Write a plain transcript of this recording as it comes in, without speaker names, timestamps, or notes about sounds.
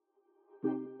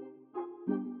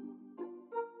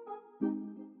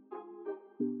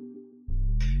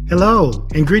Hello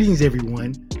and greetings,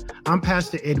 everyone. I'm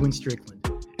Pastor Edwin Strickland,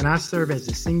 and I serve as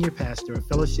the Senior Pastor of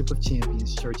Fellowship of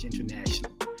Champions Church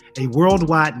International, a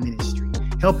worldwide ministry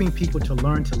helping people to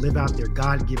learn to live out their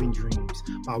God-given dreams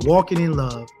by walking in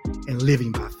love and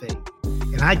living by faith.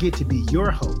 And I get to be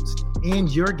your host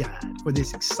and your guide for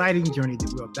this exciting journey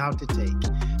that we're about to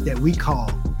take that we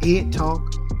call Ed Talk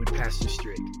with Pastor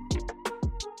Strick.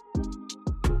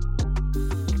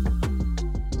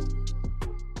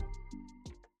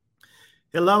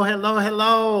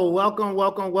 Hello.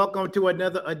 Welcome to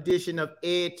another edition of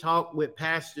Ed Talk with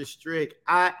Pastor Strick.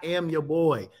 I am your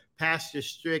boy, Pastor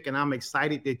Strick, and I'm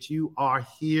excited that you are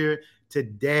here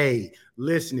today.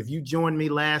 Listen, if you joined me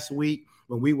last week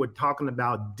when we were talking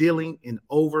about dealing and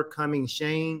overcoming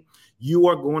shame, you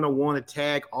are going to want to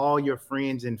tag all your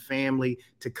friends and family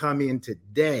to come in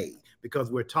today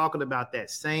because we're talking about that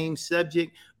same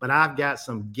subject, but I've got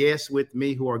some guests with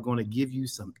me who are going to give you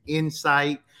some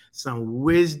insight, some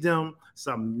wisdom,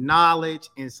 some knowledge,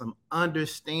 and some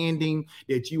understanding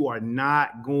that you are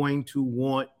not going to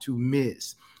want to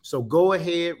miss. So go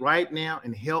ahead right now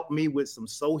and help me with some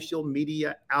social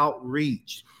media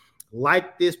outreach.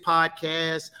 Like this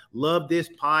podcast, love this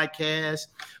podcast.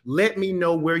 Let me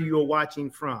know where you're watching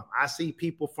from. I see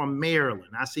people from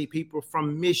Maryland. I see people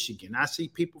from Michigan. I see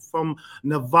people from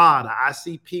Nevada. I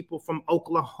see people from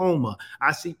Oklahoma.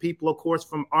 I see people, of course,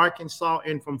 from Arkansas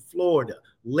and from Florida.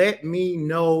 Let me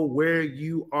know where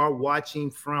you are watching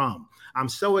from. I'm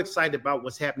so excited about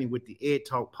what's happening with the Ed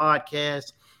Talk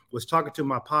podcast. Was talking to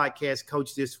my podcast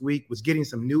coach this week, was getting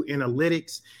some new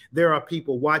analytics. There are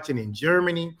people watching in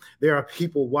Germany. There are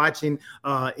people watching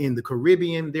in the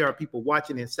Caribbean. There are people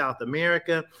watching in South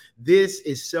America. This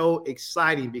is so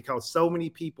exciting because so many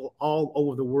people all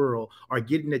over the world are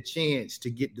getting a chance to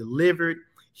get delivered,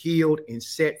 healed, and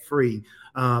set free.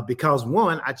 Because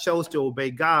one, I chose to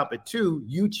obey God, but two,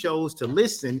 you chose to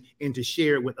listen and to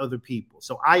share it with other people.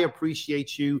 So I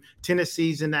appreciate you.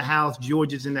 Tennessee's in the house.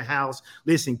 Georgia's in the house.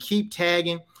 Listen, keep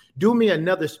tagging. Do me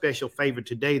another special favor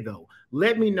today, though.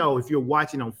 Let me know if you're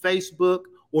watching on Facebook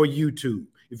or YouTube.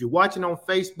 If you're watching on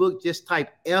Facebook, just type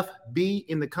FB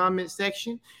in the comment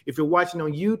section. If you're watching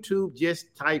on YouTube,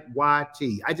 just type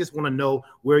YT. I just want to know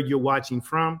where you're watching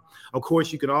from. Of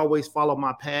course, you can always follow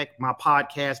my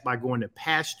podcast by going to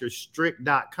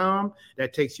pastorstrick.com.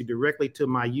 That takes you directly to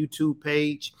my YouTube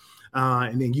page.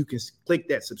 And then you can click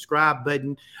that subscribe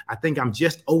button. I think I'm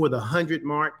just over the 100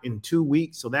 mark in 2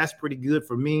 weeks. So that's pretty good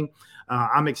for me.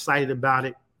 I'm excited about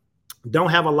it.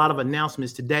 Don't have a lot of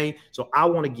announcements today, so I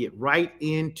want to get right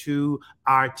into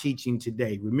our teaching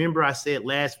today. Remember, I said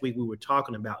last week we were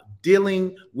talking about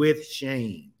dealing with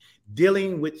shame,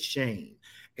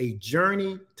 a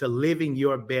journey to living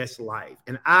your best life.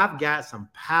 And I've got some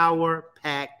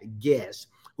power-packed guests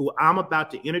who I'm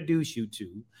about to introduce you to.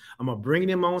 I'm going to bring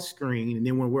them on screen, and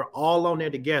then when we're all on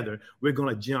there together, we're going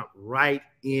to jump right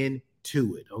into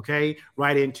it, okay?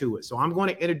 Right into it. So I'm going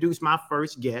to introduce my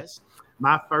first guest.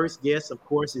 My first guest, of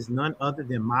course, is none other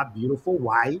than my beautiful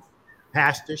wife,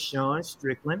 Pastor Shawn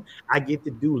Strickland. I get to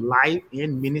do life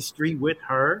and ministry with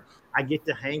her. I get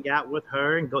to hang out with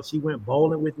her and go. She went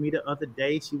bowling with me the other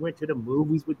day. She went to the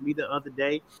movies with me the other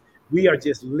day. We are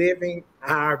just living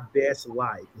our best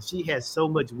life. And she has so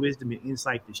much wisdom and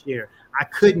insight to share. I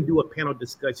couldn't do a panel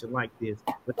discussion like this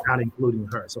without including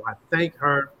her. So I thank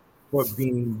her for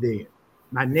being there.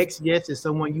 My next guest is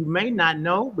someone you may not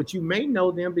know, but you may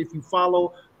know them if you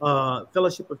follow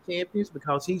Fellowship of Champions,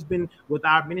 because he's been with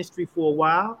our ministry for a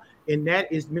while, and that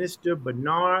is Minister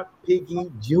Bernard Piggy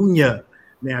Jr.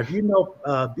 Now, if you know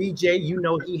BJ, you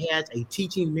know he has a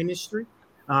teaching ministry.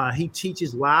 He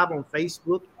teaches live on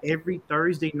Facebook every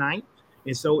Thursday night.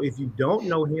 And so if you don't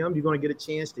know him, you're going to get a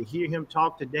chance to hear him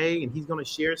talk today, and he's going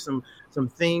to share some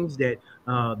things that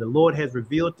the Lord has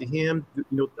revealed to him,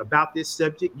 about this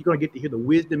subject. You're going to get to hear the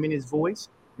wisdom in his voice.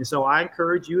 And so I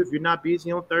encourage you, if you're not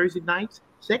busy on Thursday nights,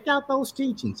 check out those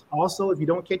teachings. Also, if you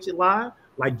don't catch it live,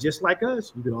 just like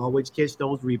us, you can always catch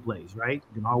those replays, right?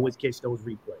 You can always catch those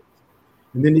replays.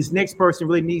 And then this next person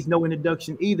really needs no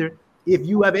introduction either. If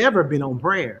you have ever been on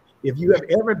prayer, if you have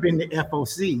ever been to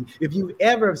FOC, if you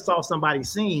ever saw somebody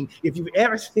sing, if you've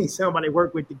ever seen somebody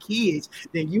work with the kids,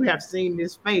 then you have seen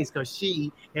this face because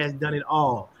she has done it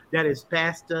all. That is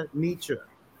Pastor Nitria.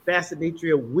 Pastor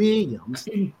Nitria Williams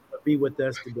will be with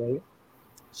us today.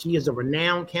 She is a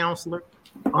renowned counselor.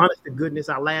 Honest to goodness,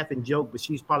 I laugh and joke, but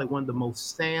she's probably one of the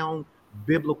most sound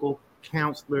biblical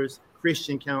counselors,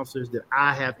 Christian counselors that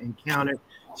I have encountered.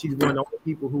 She's one of the only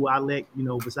people who I let,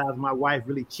 besides my wife,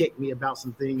 really check me about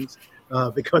some things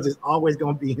because it's always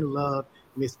going to be in love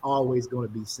and it's always going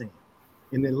to be sin.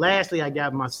 And then lastly, I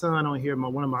got my son on here,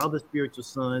 one of my other spiritual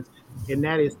sons, and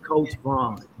that is Coach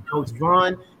Vaughn. Coach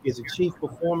Vaughn is a Chief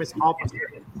Performance Officer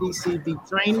at CCV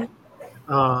Training,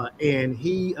 and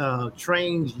he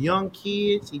trains young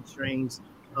kids. He trains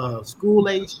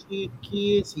school-age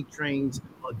kids. He trains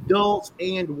adults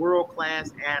and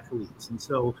world-class athletes. And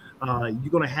so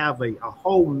you're going to have a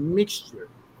whole mixture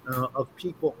of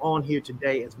people on here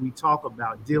today as we talk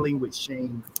about dealing with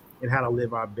shame and how to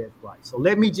live our best life. So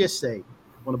let me just say,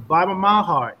 from the bottom of my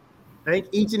heart, thank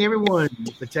each and every one of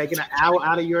you for taking an hour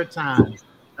out of your time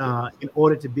in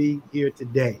order to be here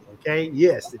today. Okay.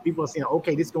 Yes. If people are saying,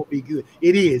 okay, this is going to be good.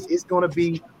 It is. It's going to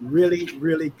be really,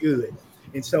 really good.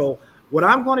 And so what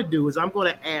I'm going to do is I'm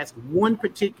going to ask one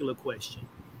particular question.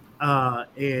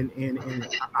 And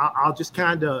I'll just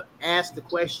kind of ask the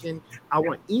question. I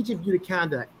want each of you to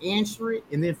kind of answer it.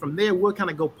 And then from there, we'll kind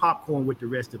of go popcorn with the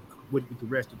rest of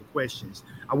the questions.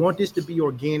 I want this to be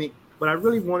organic, but I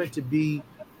really want it to be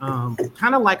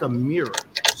kind of like a mirror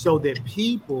so that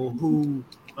people who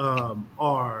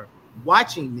are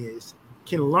watching this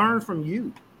can learn from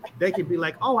you. They can be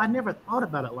like, oh, I never thought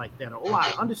about it like that. Or, oh,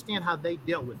 I understand how they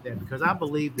dealt with that, because I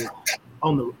believe that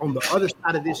on the other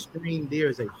side of this screen,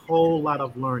 there's a whole lot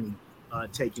of learning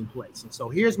taking place. And so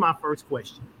here's my first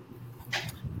question.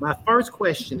 My first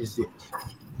question is this.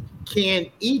 Can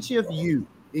each of you,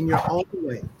 in your own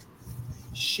way,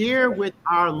 share with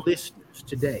our listeners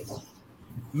today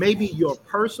maybe your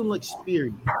personal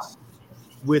experience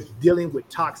with dealing with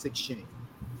toxic shame?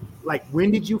 Like, when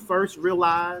did you first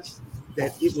realize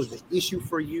that it was an issue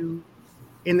for you,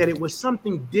 and that it was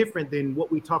something different than what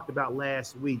we talked about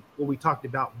last week, where we talked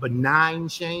about benign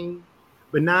shame?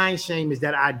 Benign shame is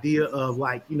that idea of,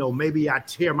 like, maybe I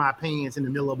tear my pants in the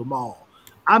middle of a mall.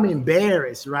 I'm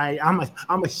embarrassed, right?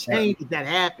 I'm ashamed that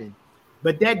happened,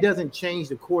 but that doesn't change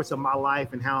the course of my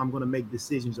life and how I'm going to make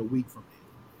decisions a week from now.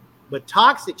 But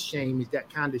toxic shame is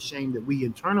that kind of shame that we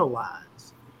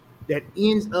internalize that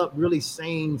ends up really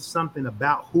saying something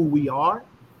about who we are.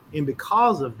 And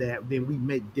because of that, then we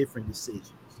make different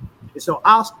decisions. And so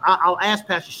I'll ask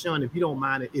Pastor Sean, if you don't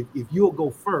mind, if you'll go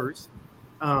first.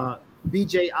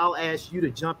 BJ, I'll ask you to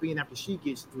jump in after she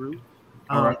gets through.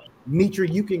 All right. Nitra,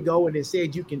 you can go, and then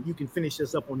said you can finish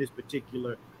us up on this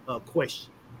particular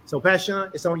question. So Pastor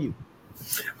Sean, it's on you.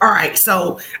 All right.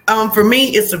 So for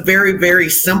me, it's a very, very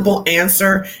simple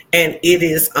answer. And it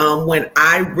is when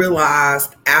I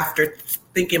realized, after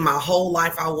thinking my whole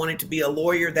life I wanted to be a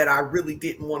lawyer, that I really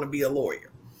didn't want to be a lawyer.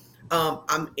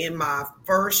 I'm in my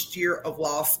first year of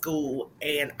law school,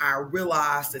 and I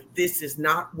realized that this is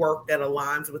not work that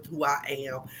aligns with who I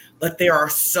am. But there are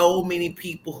so many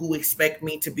people who expect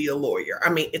me to be a lawyer. I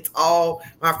mean, it's all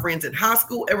my friends in high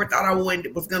school ever thought I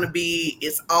was going to be.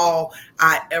 It's all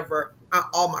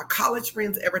all my college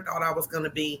friends ever thought I was going to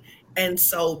be. And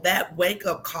so that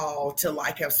wake-up call to,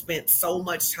 like, have spent so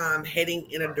much time heading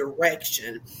in a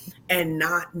direction and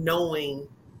not knowing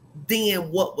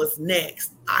then what was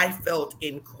next, I felt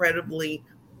incredibly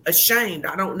ashamed.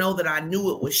 I don't know that I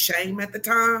knew it was shame at the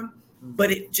time,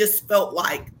 but it just felt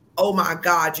like, oh my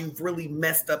God, you've really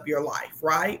messed up your life,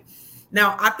 right?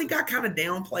 Now, I think I kind of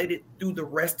downplayed it through the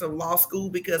rest of law school,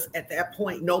 because at that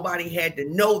point, nobody had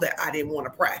to know that I didn't want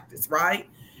to practice, right?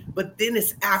 But then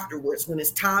it's afterwards, when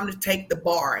it's time to take the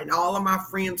bar and all of my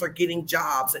friends are getting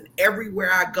jobs, and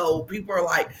everywhere I go, people are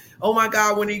like, oh my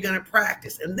God, when are you going to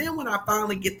practice? And then when I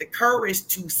finally get the courage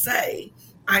to say,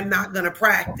 I'm not going to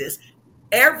practice,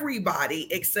 everybody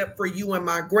except for you and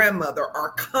my grandmother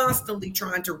are constantly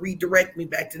trying to redirect me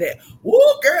back to that.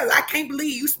 Whoa, girl, I can't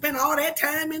believe you spent all that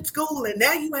time in school and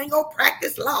now you ain't gonna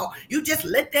practice law. You just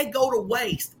let that go to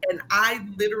waste. And I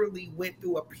literally went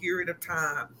through a period of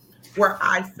time where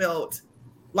I felt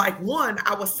like, one,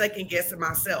 I was second guessing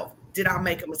myself. Did I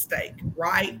make a mistake,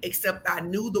 right? Except I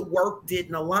knew the work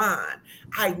didn't align.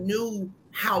 I knew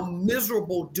how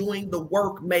miserable doing the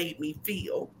work made me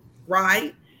feel,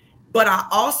 right? But I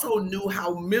also knew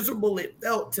how miserable it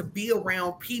felt to be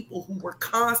around people who were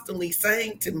constantly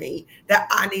saying to me that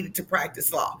I needed to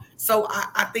practice law. So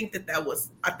I think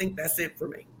that's it for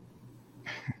me.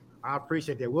 I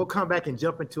appreciate that. We'll come back and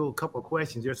jump into a couple of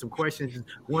questions. There's some questions.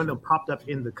 One of them popped up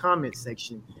in the comment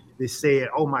section that said,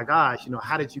 oh my gosh,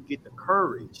 how did you get the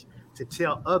courage to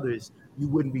tell others you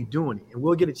wouldn't be doing it? And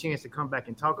we'll get a chance to come back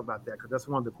and talk about that, because that's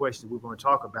one of the questions we're going to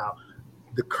talk about,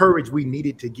 the courage we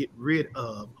needed to get rid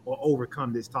of or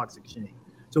overcome this toxic shame.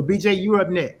 So BJ, you're up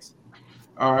next.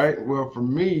 All right. Well, for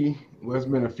me, it's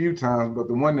been a few times, but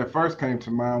the one that first came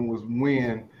to mind was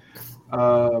when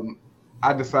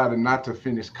I decided not to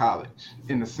finish college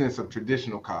in the sense of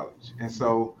traditional college. And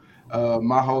so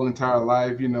My whole entire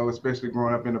life, especially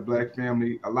growing up in a Black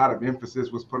family, a lot of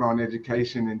emphasis was put on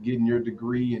education and getting your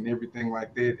degree and everything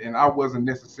like that. And I wasn't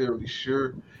necessarily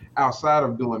sure, outside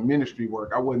of doing ministry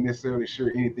work, I wasn't necessarily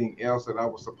sure anything else that I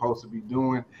was supposed to be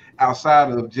doing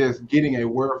outside of just getting a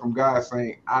word from God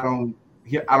saying, I don't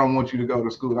want you to go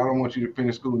to school. I don't want you to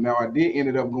finish school. Now, I did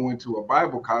ended up going to a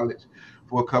Bible college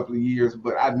for a couple of years,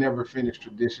 but I never finished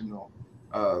traditional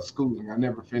schooling. I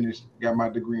never got my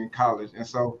degree in college. And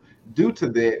so due to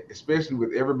that, especially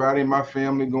with everybody in my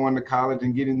family going to college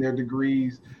and getting their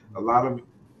degrees, a lot of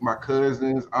my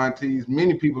cousins, aunties,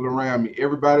 many people around me,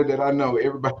 everybody that I know,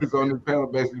 everybody's on this panel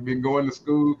basically been going to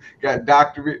school, got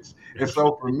doctorates. And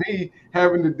so for me,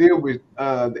 having to deal with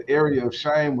the area of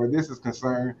shame where this is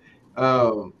concerned,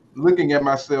 looking at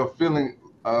myself,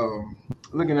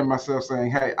 looking at myself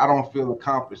saying, hey, I don't feel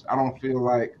accomplished. I don't feel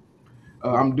like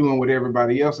I'm doing what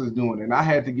everybody else is doing. And I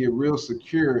had to get real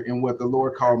secure in what the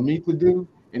Lord called me to do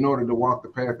in order to walk the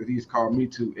path that he's called me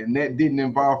to. And that didn't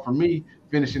involve for me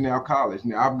finishing out college.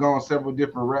 Now, I've gone several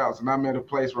different routes, and I'm at a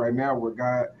place right now where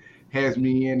God has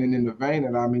me in, and in the vein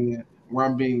that I'm in, where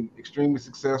I'm being extremely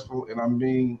successful, and I'm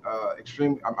being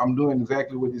I'm doing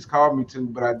exactly what he's called me to.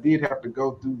 But I did have to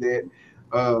go through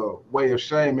that way of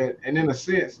shame and in a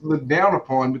sense looked down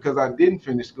upon because I didn't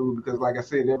finish school, because like I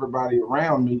said, everybody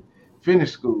around me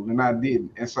finished school and I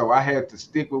didn't. And so I had to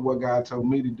stick with what God told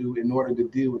me to do in order to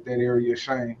deal with that area of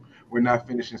shame where not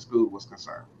finishing school was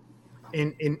concerned.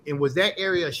 And was that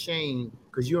area of shame,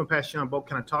 because you and Pastor Sean both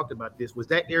kind of talked about this, was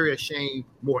that area of shame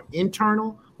more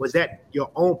internal? Was that your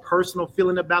own personal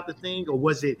feeling about the thing, or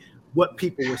was it what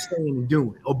people were saying and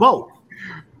doing, or both?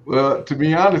 Well, to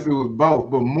be honest, it was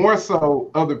both, but more so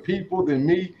other people than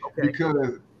me,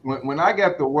 because when I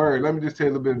got the word, let me just tell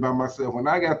you a little bit about myself. When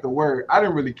I got the word, I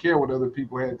didn't really care what other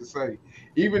people had to say.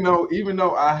 Even though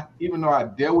I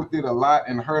dealt with it a lot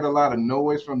and heard a lot of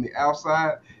noise from the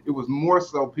outside, it was more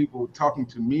so people talking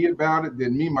to me about it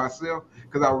than me myself,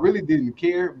 because I really didn't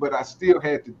care, but I still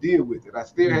had to deal with it. I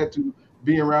still had to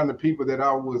be around the people that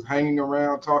I was hanging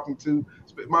around, talking to,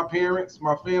 my parents,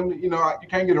 my family. You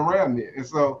can't get around it. And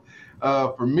so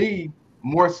for me,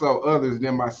 more so others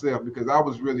than myself, because I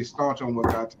was really staunch on what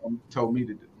God told me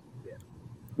to do. Yeah.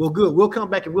 Well, good. We'll come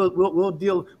back and we'll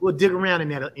dig around in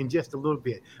that in just a little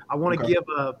bit. I want to give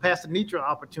Pastor Nitra an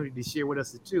opportunity to share with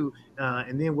us too,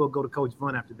 and then we'll go to Coach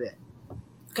Vaughn after that.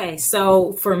 Okay,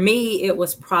 so for me, it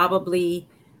was probably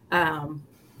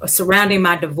surrounding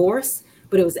my divorce,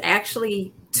 but it was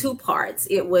actually two parts.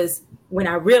 It was when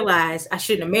I realized I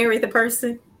shouldn't have married the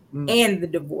person, and the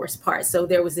divorce part. So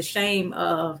there was the shame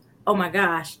of, oh my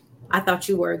gosh, I thought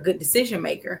you were a good decision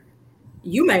maker.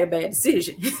 You made a bad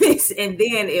decision. And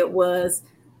then it was,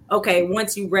 okay,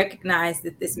 once you recognize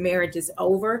that this marriage is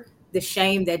over, the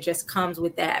shame that just comes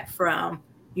with that from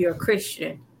you're a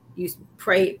Christian, you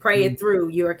pray it through,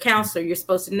 you're a counselor, you're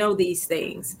supposed to know these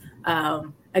things.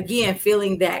 Again,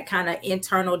 feeling that kind of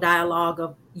internal dialogue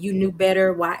of you knew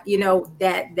better, why,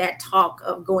 that talk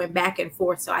of going back and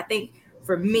forth. So I think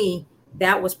for me,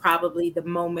 that was probably the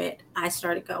moment I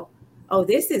started to go, oh,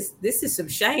 this is some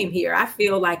shame here. I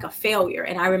feel like a failure.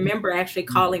 And I remember actually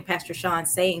calling Pastor Sean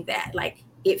saying that, like,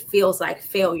 it feels like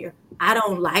failure. I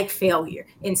don't like failure.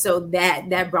 And so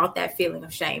that brought that feeling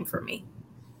of shame for me.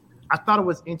 I thought it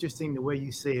was interesting the way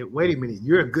you said, wait a minute,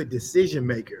 you're a good decision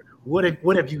maker. What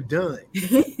have you done?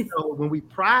 So when we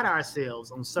pride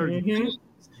ourselves on certain things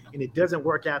and it doesn't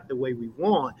work out the way we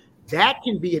want, that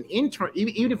can be an internal,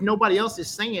 even if nobody else is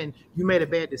saying you made a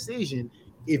bad decision.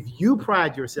 If you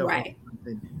pride yourself on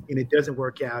something and it doesn't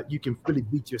work out, you can really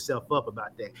beat yourself up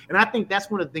about that. And I think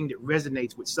that's one of the things that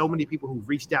resonates with so many people who've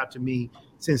reached out to me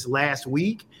since last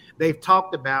week. They've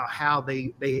talked about how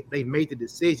they made the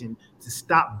decision to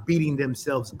stop beating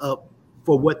themselves up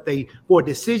for a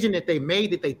decision that they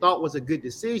made that they thought was a good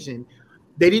decision.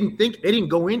 They didn't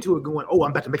go into it going, oh,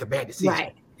 I'm about to make a bad decision.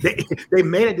 Right. They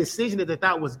made a decision that they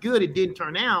thought was good. It didn't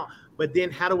turn out. But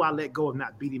then how do I let go of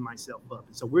not beating myself up?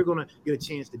 And so we're going to get a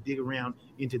chance to dig around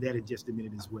into that in just a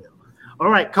minute as well. All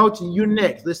right, Coach, you're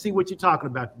next. Let's see what you're talking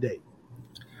about today.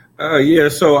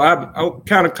 So I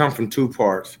kind of come from two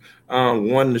parts.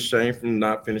 One, the shame from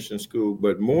not finishing school,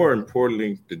 but more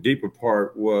importantly, the deeper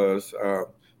part was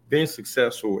being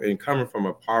successful and coming from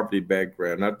a poverty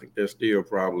background. I think that still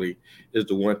probably is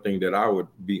the one thing that I would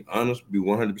be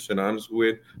 100% honest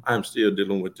with, I'm still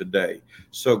dealing with today.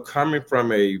 So coming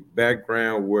from a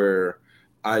background where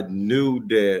I knew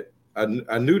that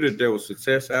there was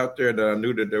success out there, that I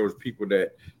knew that there was people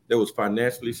that was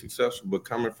financially successful, but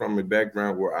coming from a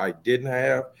background where I didn't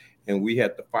have, and we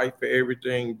had to fight for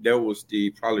everything. That was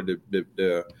probably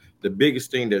the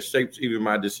biggest thing that shapes even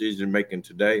my decision making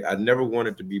today. I never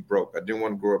wanted to be broke. I didn't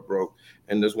want to grow up broke.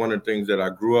 And that's one of the things that I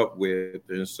grew up with.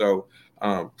 And so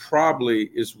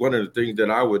probably it's one of the things that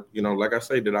I would, like I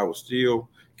say, that I would still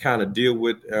kind of deal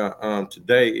with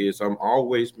today is I'm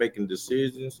always making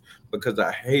decisions because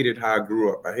I hated how I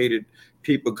grew up. I hated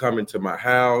people coming to my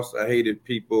house. I hated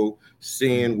people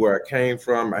seeing where I came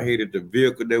from. I hated the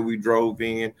vehicle that we drove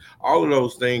in. All of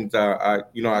those things I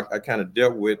kind of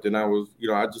dealt with, and I was,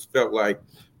 I just felt like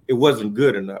it wasn't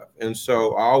good enough. And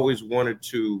so I always wanted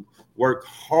to work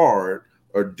hard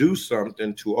or do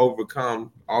something to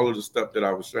overcome all of the stuff that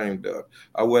I was ashamed of.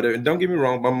 And don't get me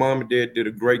wrong, my mom and dad did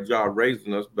a great job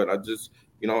raising us, but I just,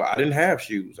 I didn't have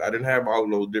shoes. I didn't have all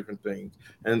of those different things.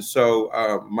 And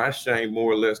so my shame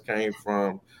more or less came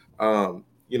from,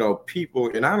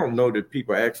 people, and I don't know that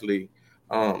people actually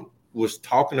was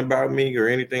talking about me or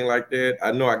anything like that.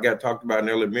 I know I got talked about in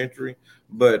elementary,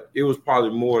 but it was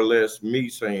probably more or less me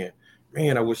saying,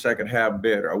 man, I wish I could have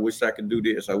better. I wish I could do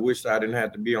this. I wish I didn't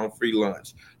have to be on free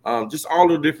lunch. Just all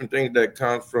the different things that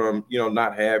come from,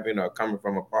 not having or coming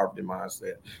from a poverty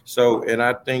mindset. So, and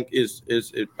I think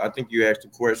I think you asked the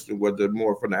question, whether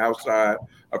more from the outside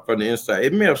or from the inside.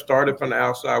 It may have started from the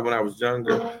outside when I was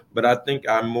younger, but I think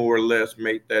I more or less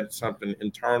made that something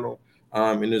internal.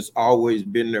 And it's always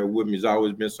been there with me. It's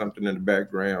always been something in the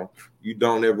background. You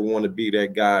don't ever want to be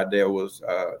that guy that was,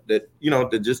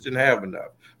 that just didn't have enough.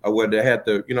 Where they had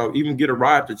to, even get a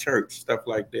ride to church, stuff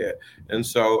like that. And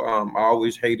so I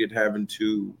always hated having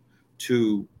to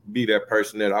be that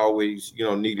person that always,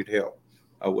 needed help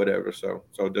or whatever. So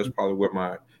that's probably where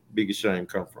my biggest shame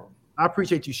come from. I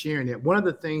appreciate you sharing that. One of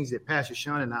the things that Pastor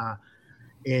Sean and I,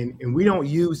 and we don't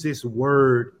use this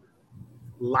word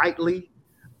lightly,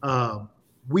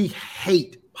 we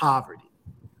hate poverty.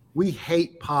 We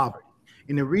hate poverty.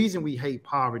 And the reason we hate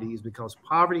poverty is because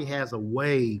poverty has a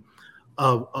way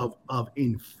of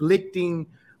inflicting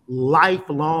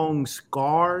lifelong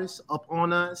scars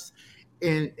upon us,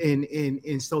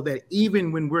 and so that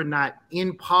even when we're not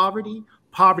in poverty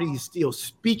is still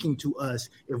speaking to us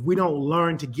if we don't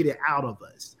learn to get it out of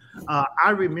us.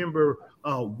 I remember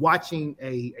watching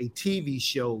a TV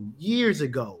show years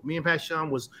ago. Me and Pastor Sean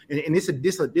was, and this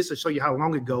will show you how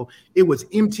long ago it was.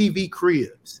 MTV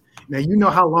Cribs. Now you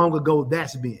know how long ago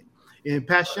that's been. And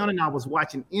Pastor Sean and I was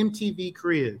watching MTV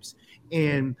Cribs.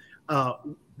 And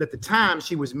at the time,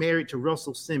 she was married to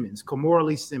Russell Simmons, Kimora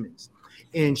Lee Simmons.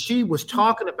 And she was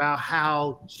talking about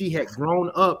how she had grown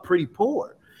up pretty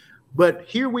poor. But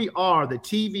here we are, the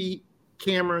TV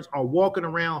cameras are walking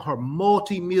around her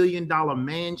multi-million-dollar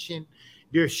mansion.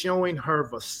 They're showing her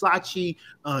Versace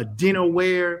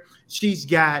dinnerware. She's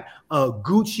got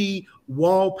Gucci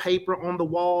wallpaper on the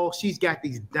wall. She's got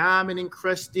these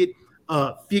diamond-encrusted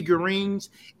figurines.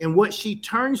 And what she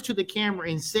turns to the camera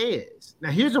and says, now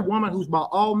here's a woman who's by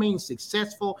all means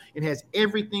successful and has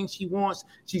everything she wants.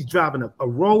 She's driving a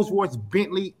Rolls-Royce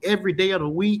Bentley every day of the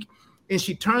week. And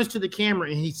she turns to the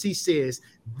camera and she says,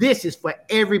 this is for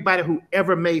everybody who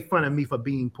ever made fun of me for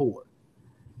being poor.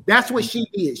 That's what she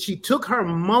did. She took her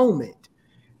moment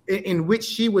in which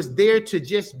she was there to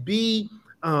just be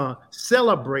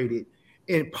celebrated,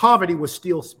 and poverty was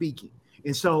still speaking.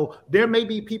 And so there may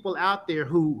be people out there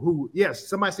who yes,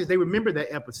 somebody says they remember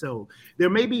that episode.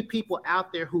 There may be people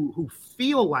out there who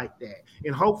feel like that.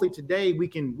 And hopefully today we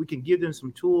can give them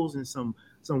some tools and some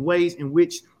ways in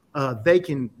which they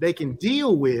can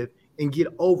deal with and get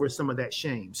over some of that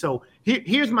shame. So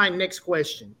here's my next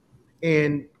question.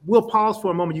 And we'll pause for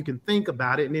a moment. You can think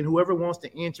about it. And then whoever wants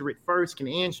to answer it first can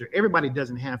answer. Everybody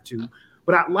doesn't have to.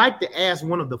 But I'd like to ask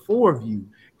one of the four of you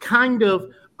kind of,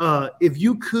 if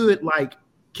you could,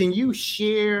 can you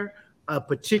share a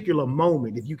particular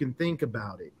moment, if you can think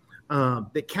about it,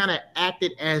 that kind of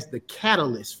acted as the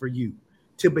catalyst for you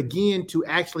to begin to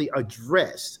actually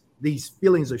address these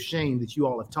feelings of shame that you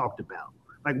all have talked about?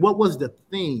 Like, what was the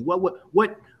thing?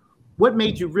 What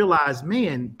made you realize,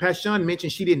 man, Pastor Sean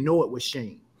mentioned she didn't know it was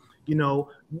shame.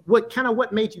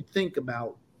 What made you think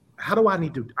about, how do I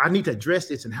need to address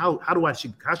this, and how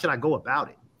should I go about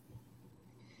it?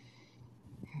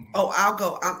 Oh, I'll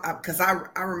go because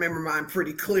I remember mine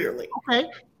pretty clearly. Okay.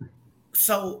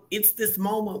 So it's this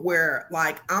moment where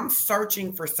I'm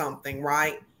searching for something,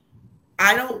 right?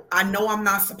 I know I'm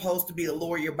not supposed to be a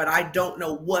lawyer, but I don't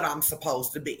know what I'm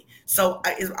supposed to be. So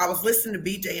I was listening to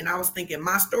BJ and I was thinking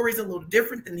my story's a little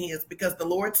different than his because the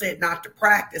Lord said not to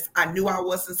practice. I knew I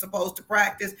wasn't supposed to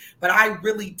practice, but I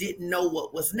really didn't know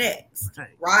what was next,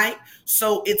 right?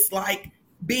 So it's like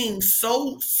being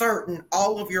so certain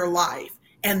all of your life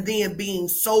and then being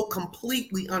so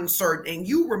completely uncertain. And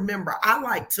you remember,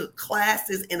 I took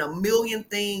classes in a million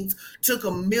things, took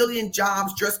a million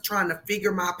jobs just trying to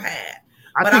figure my path.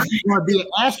 I think you were going to be an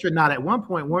astronaut at one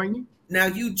point, weren't you? Now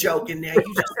you joking. Now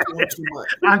you just doing too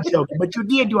much. I'm joking, but you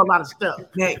did do a lot of stuff.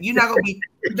 Now you're not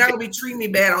gonna be treating me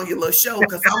bad on your little show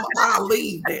because I'll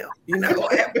leave now. You're not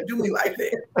gonna have to do me like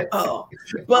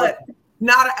that. But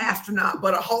not an astronaut,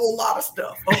 but a whole lot of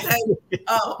stuff. Okay.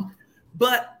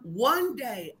 But one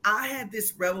day I had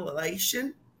this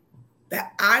revelation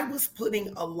that I was putting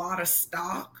a lot of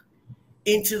stock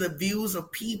into the views of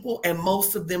people, and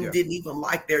most of them didn't even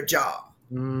like their job.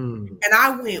 And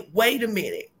I went, wait a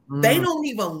minute. They don't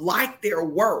even like their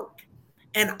work.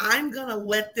 And I'm going to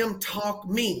let them talk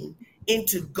me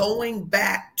into going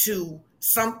back to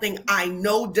something I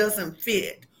know doesn't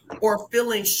fit, or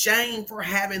feeling shame for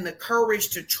having the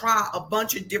courage to try a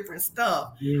bunch of different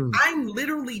stuff. I'm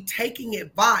literally taking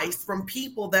advice from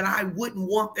people that I wouldn't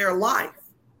want their life.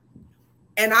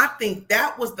 And I think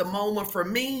that was the moment for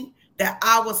me that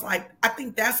I was like, I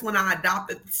think that's when I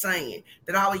adopted the saying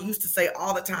that I used to say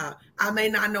all the time. I may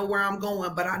not know where I'm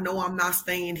going, but I know I'm not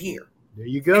staying here. There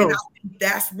you go. And I think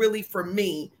that's really for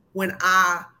me when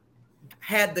I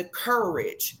had the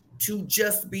courage to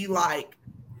just be like,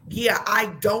 yeah,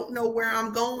 I don't know where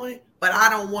I'm going, but I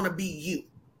don't want to be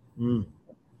you.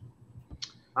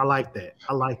 I like that.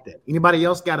 Anybody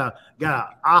else got a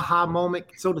aha moment,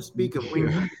 so to speak, of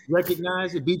when you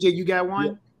recognize it? BJ, you got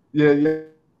one? Yeah.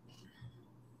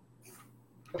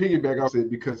 Piggyback off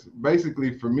it, because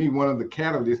basically for me, one of the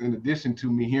catalysts, in addition to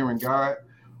me hearing God,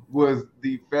 was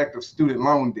the fact of student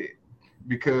loan debt.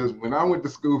 Because when I went to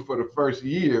school for the first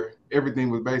year, everything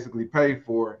was basically paid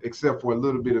for except for a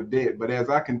little bit of debt. But as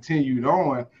I continued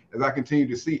on, as I continued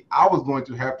to see, I was going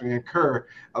to have to incur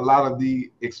a lot of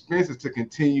the expenses to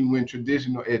continue in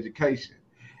traditional education.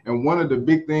 And one of the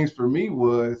big things for me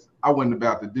was I wasn't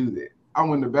about to do that. I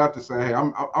wasn't about to say, hey,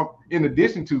 I'm in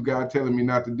addition to God telling me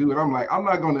not to do it, I'm like, I'm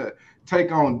not going to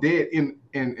take on debt and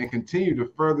continue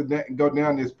to further go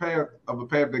down this path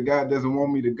that God doesn't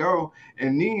want me to go,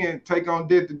 and then take on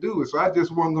debt to do it. So I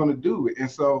just wasn't going to do it. And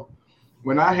so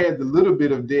when I had the little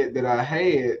bit of debt that I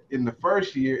had in the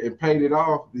first year and paid it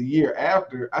off the year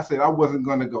after, I said I wasn't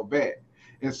going to go back.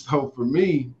 And so for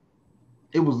me,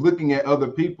 it was looking at other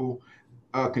people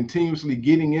continuously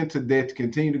getting into debt to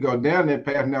continue to go down that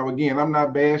path. Now, again, I'm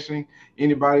not bashing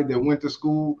anybody that went to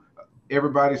school.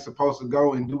 Everybody's supposed to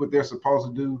go and do what they're supposed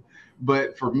to do.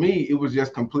 But for me, it was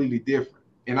just completely different.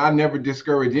 And I never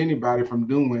discourage anybody from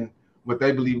doing what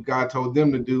they believe God told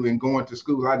them to do and going to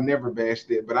school. I never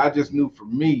bashed it. But I just knew for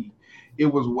me, it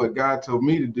was what God told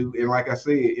me to do. And like I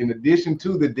said, in addition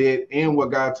to the debt and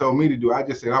what God told me to do, I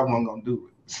just said I wasn't going to do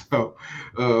it. So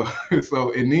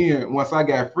and then once I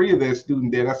got free of that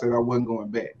student debt, I said I wasn't going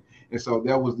back. And so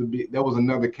that was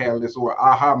another catalyst or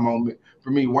aha moment for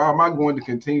me. Why am I going to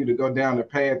continue to go down the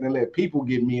path and let people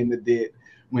get me in the debt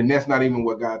when that's not even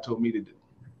what God told me to do?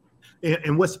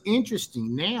 And what's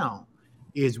interesting now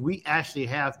is we actually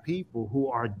have people who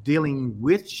are dealing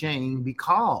with shame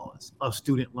because of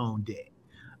student loan debt.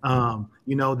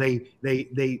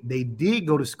 They did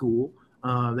go to school.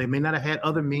 They may not have had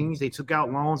other means. They took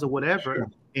out loans or whatever.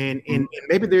 Sure. And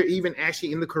maybe they're even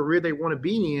actually in the career they want to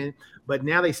be in, but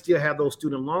now they still have those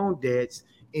student loan debts,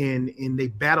 and they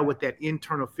battle with that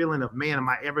internal feeling of, man, am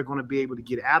I ever going to be able to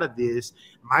get out of this?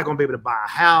 Am I going to be able to buy a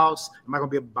house? Am I going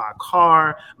to be able to buy a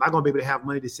car? Am I going to be able to have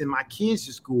money to send my kids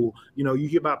to school? You know, you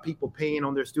hear about people paying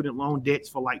on their student loan debts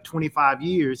for like 25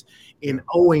 years and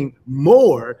owing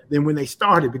more than when they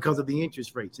started because of the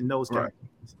interest rates and those kind of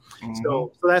things. Mm-hmm.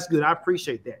 So that's good. I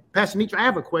appreciate that. Pastor Nitra, I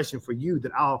have a question for you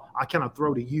that I'll kind of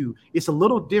throw to you. It's a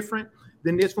little different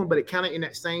than this one, but it kind of in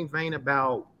that same vein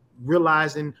about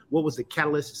realizing what was the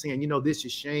catalyst, saying, this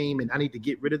is shame and I need to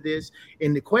get rid of this.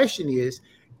 And the question is,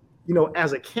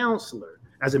 as a counselor,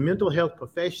 as a mental health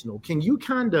professional, can you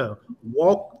kind of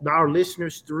walk our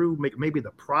listeners through maybe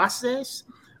the process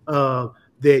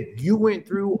that you went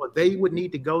through or they would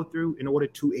need to go through in order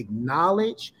to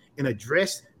acknowledge and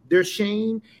address their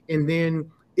shame? And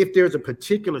then if there's a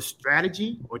particular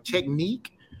strategy or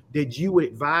technique that you would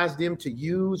advise them to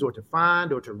use or to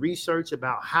find or to research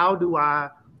about, how do I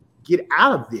get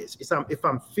out of this? If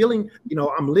I'm feeling,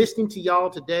 I'm listening to y'all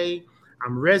today,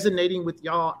 I'm resonating with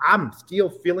y'all, I'm still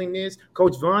feeling this.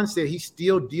 Coach Vaughn said he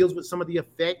still deals with some of the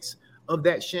effects of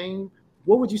that shame.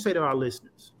 What would you say to our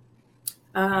listeners?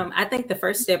 I think the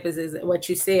first step is what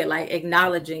you said, like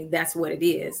acknowledging that's what it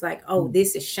is. Like, oh,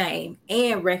 this is shame,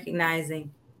 and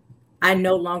recognizing I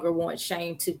no longer want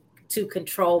shame to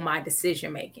control my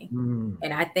decision making.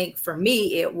 And I think for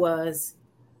me, it was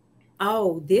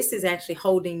oh, this is actually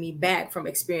holding me back from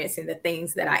experiencing the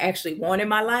things that I actually want in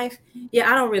my life.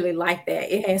 Yeah, I don't really like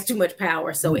that. It has too much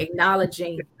power. So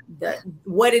acknowledging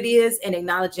what it is and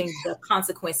acknowledging the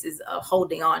consequences of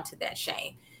holding on to that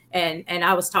shame. And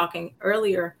I was talking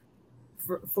earlier,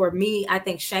 for me, I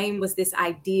think shame was this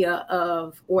idea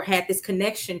of, or had this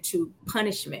connection to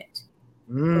punishment.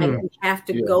 Like you have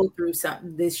to go through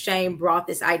something. This shame brought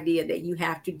this idea that you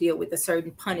have to deal with a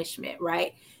certain punishment,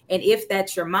 right? And if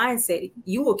that's your mindset,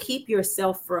 you will keep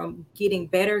yourself from getting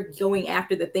better, going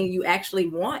after the thing you actually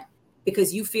want,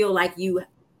 because you feel like you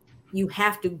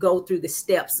have to go through the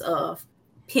steps of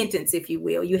penance, if you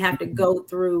will. You have to go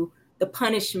through the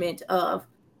punishment of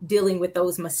dealing with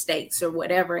those mistakes or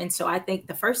whatever. And so I think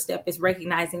the first step is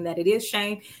recognizing that it is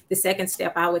shame. The second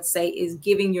step, I would say, is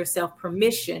giving yourself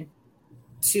permission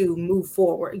to move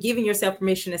forward, giving yourself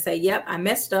permission to say, yep, I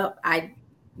messed up. I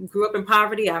grew up in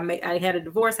poverty. I had a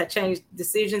divorce. I changed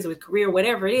decisions with career,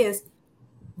 whatever it is.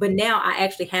 But now I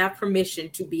actually have permission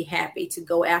to be happy, to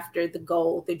go after the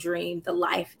goal, the dream, the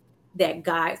life that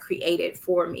God created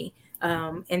for me.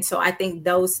 And so I think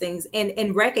those things,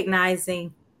 and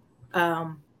recognizing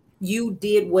you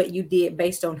did what you did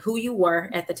based on who you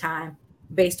were at the time,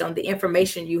 based on the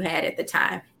information you had at the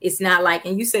time. It's not like,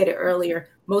 and you said it earlier,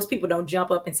 most people don't jump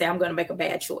up and say, I'm going to make a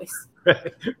bad choice.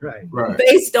 Right.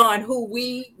 Based on who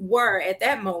we were at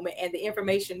that moment and the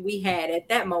information we had at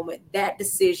that moment, that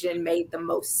decision made the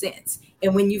most sense.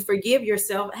 And when you forgive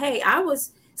yourself, hey,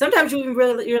 sometimes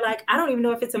you're like, I don't even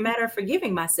know if it's a matter of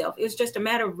forgiving myself. It's just a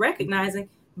matter of recognizing,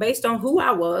 based on who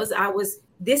I was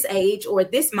this age or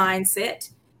this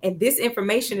mindset, and this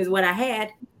information is what I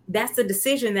had. That's the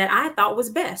decision that I thought was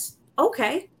best.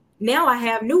 Okay, now I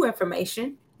have new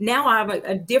information. Now I'm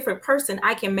a different person.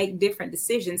 I can make different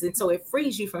decisions. And so it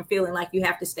frees you from feeling like you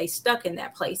have to stay stuck in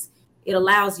that place. It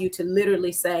allows you to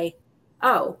literally say,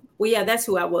 oh, well, yeah, that's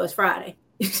who I was Friday.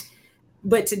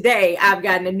 But today I've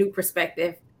gotten a new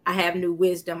perspective. I have new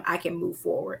wisdom. I can move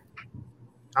forward.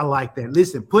 I like that.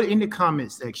 Listen, put in the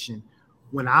comment section,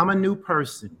 when I'm a new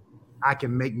person, I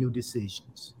can make new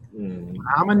decisions. When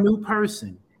I'm a new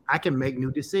person, I can make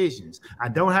new decisions. I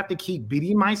don't have to keep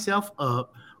beating myself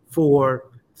up for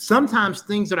sometimes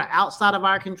things that are outside of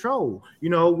our control. You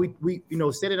know, we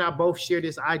Seth and I both share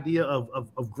this idea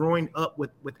of growing up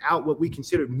without what we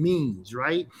consider means,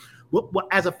 right? What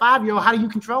as a 5-year-old, how do you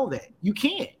control that? You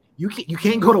can't. You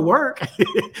can't go to work.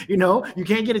 You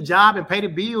can't get a job and pay the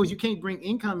bills. You can't bring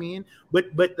income in,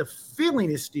 but the feeling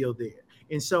is still there.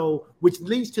 And so, which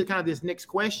leads to kind of this next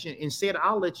question. And Seth,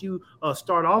 I'll let you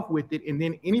start off with it, and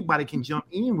then anybody can jump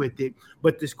in with it.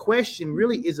 But this question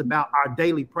really is about our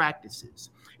daily practices.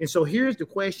 And so here's the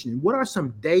question. What are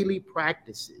some daily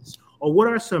practices, or what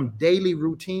are some daily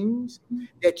routines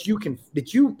that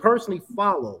you personally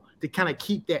follow to kind of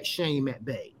keep that shame at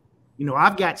bay?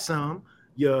 I've got some.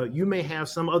 You may have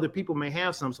some, other people may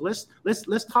have some. So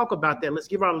let's talk about that. Let's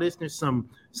give our listeners some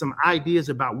ideas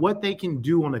about what they can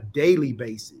do on a daily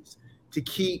basis to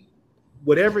keep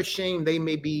whatever shame they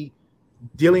may be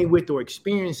dealing with or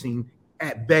experiencing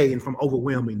at bay and from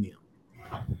overwhelming them.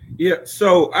 Yeah,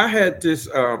 so I had this,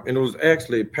 and it was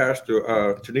actually Pastor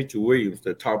Tanisha Williams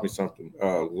that taught me something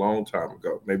a long time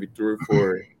ago, maybe 3 or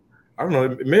 4. I don't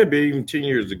know, maybe even 10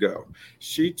 years ago.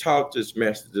 She taught this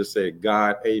message that said,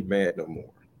 God ain't mad no more.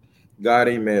 God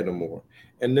ain't mad no more.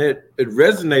 And that it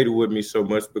resonated with me so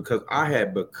much because I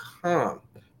had become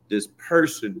this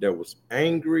person that was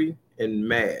angry and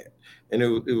mad. And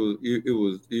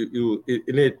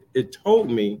it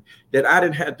told me that I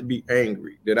didn't have to be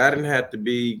angry, that I didn't have to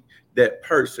be that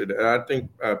person. And I think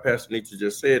Pastor Nietzsche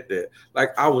just said that.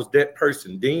 Like I was that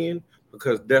person then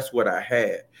because that's what I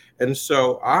had. And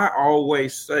so I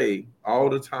always say all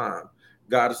the time,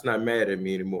 God is not mad at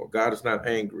me anymore. God is not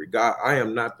angry. God, I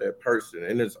am not that person.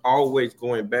 And it's always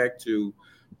going back to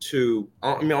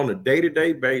on a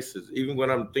day-to-day basis, even when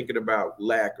I'm thinking about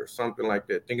lack or something like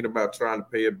that, thinking about trying to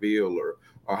pay a bill or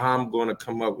how I'm going to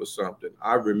come up with something,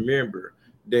 I remember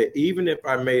that even if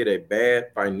I made a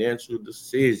bad financial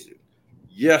decision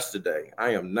yesterday, I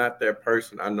am not that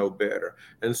person. I know better.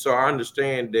 And so I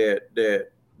understand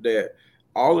that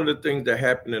all of the things that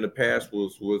happened in the past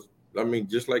was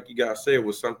just like you guys said,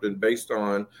 was something based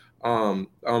on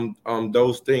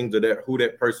those things that who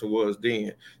that person was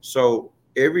then. So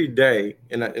every day,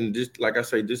 and just like I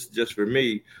say, this is just for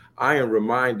me, I am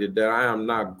reminded that I am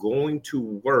not going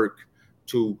to work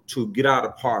to get out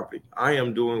of poverty. I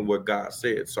am doing what God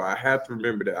said. So I have to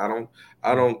remember that I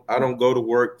don't go to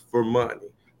work for money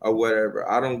or whatever.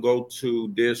 I don't go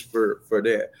to this for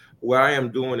that. What I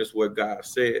am doing is what God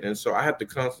said. And so I have to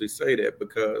constantly say that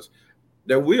because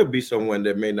there will be someone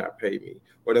that may not pay me,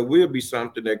 or there will be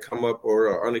something that come up, or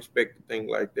an unexpected thing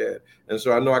like that. And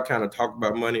so I know I kind of talk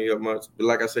about money a month, but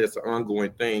like I said, it's an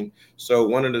ongoing thing. So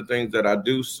one of the things that I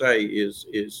do say is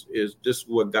just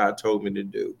what God told me to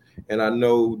do. And I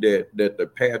know that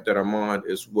the path that I'm on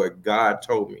is what God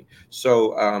told me.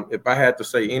 So if I had to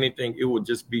say anything, it would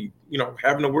just be,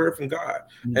 having a word from God.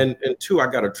 And two, I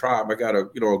got a tribe. I got a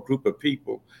group of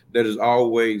people that is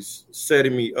always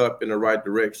setting me up in the right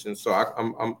direction. So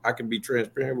I can be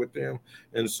transparent with them.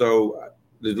 And so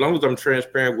as long as I'm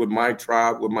transparent with my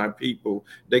tribe, with my people,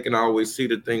 they can always see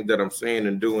the things that I'm saying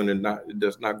and doing and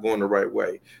that's not going the right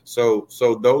way. So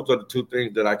those are the two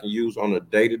things that I can use on a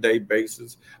day-to-day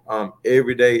basis,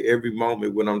 every day, every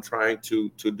moment when I'm trying to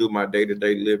do my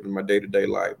day-to-day living, my day-to-day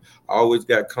life. I always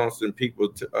got constant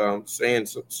people saying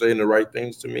the right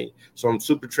things to me. So I'm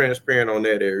super transparent on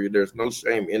that area. There's no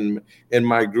shame in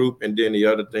my group. And then the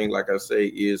other thing, like I say,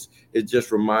 is it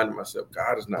just reminding myself,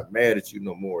 God is not mad at you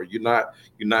no more. You're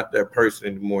not that person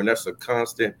anymore. And that's a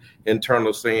constant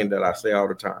internal saying that I say all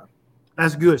the time.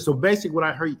 That's good. So basically what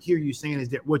I hear you saying is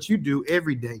that what you do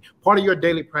every day, part of your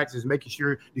daily practice is making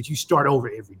sure that you start over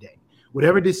every day.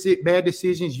 Whatever bad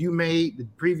decisions you made the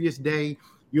previous day,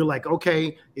 you're like,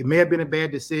 okay, it may have been a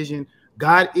bad decision.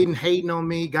 God isn't hating on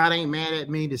me. God ain't mad at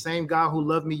me. The same God who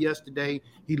loved me yesterday,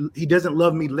 he doesn't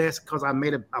love me less because I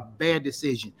made a bad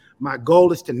decision. My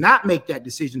goal is to not make that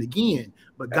decision again,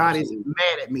 but God isn't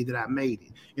mad at me that I made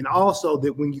it. And also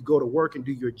that when you go to work and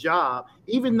do your job,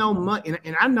 even though money,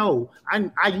 and I know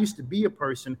I used to be a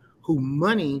person who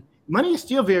money is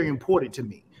still very important to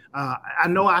me. I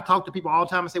know I talk to people all the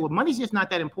time and say, well, money's just not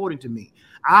that important to me.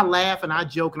 I laugh and I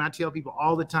joke and I tell people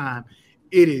all the time,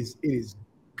 it is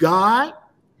God,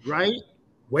 right?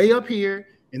 Way up here.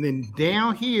 And then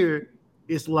down here,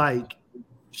 it's like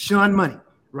shun money,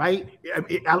 right?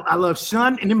 I love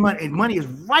shun, and then money is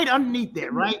right underneath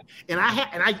that, right? And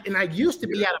I used to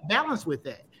be out of balance with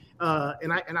that.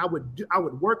 And I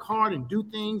would work hard and do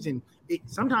things and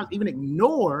sometimes even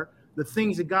ignore the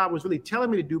things that God was really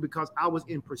telling me to do because I was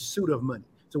in pursuit of money.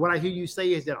 So what I hear you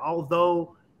say is that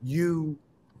although you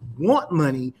want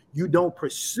money, you don't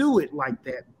pursue it like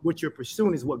that. What you're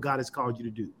pursuing is what God has called you to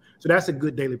do. So that's a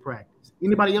good daily practice.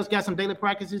 Anybody else got some daily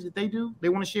practices that they do? They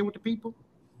want to share with the people?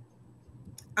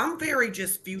 I'm very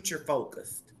just future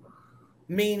focused,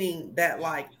 meaning that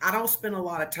like I don't spend a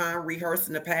lot of time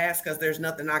rehearsing the past because there's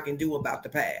nothing I can do about the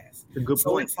past.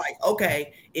 So it's like,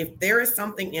 okay, if there is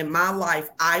something in my life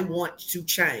I want to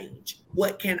change,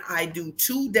 what can I do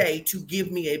today to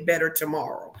give me a better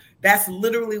tomorrow? That's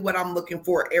literally what I'm looking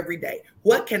for every day.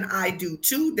 What can I do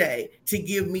today to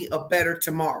give me a better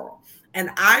tomorrow? And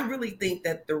I really think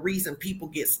that the reason people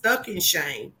get stuck in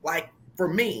shame, like for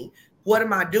me, what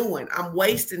am I doing? I'm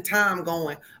wasting time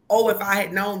going, oh, if I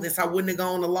had known this, I wouldn't have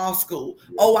gone to law school.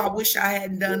 Oh, I wish I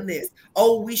hadn't done this.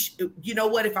 Oh, you know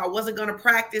what? If I wasn't going to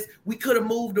practice, we could have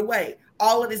moved away.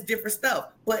 All of this different stuff.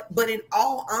 But in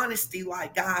all honesty,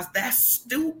 like, guys, that's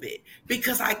stupid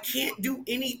because I can't do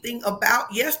anything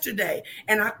about yesterday.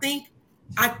 And I think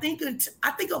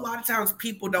a lot of times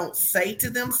people don't say to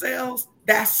themselves,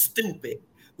 that's stupid.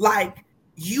 Like,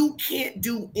 you can't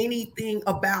do anything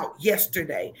about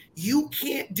yesterday. You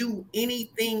can't do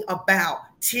anything about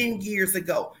 10 years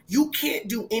ago. You can't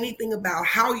do anything about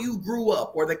how you grew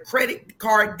up or the credit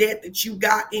card debt that you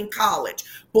got in college.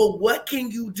 But what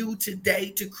can you do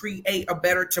today to create a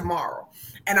better tomorrow?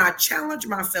 And I challenge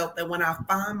myself that when I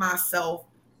find myself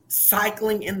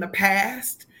cycling in the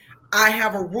past, I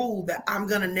have a rule that I'm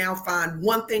going to now find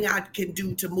one thing I can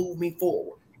do to move me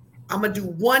forward. I'm going to do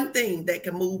one thing that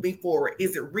can move me forward.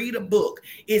 Is it read a book?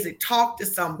 Is it talk to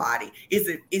somebody? Is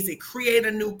it create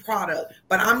a new product?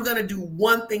 But I'm going to do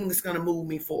one thing that's going to move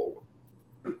me forward.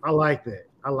 I like that.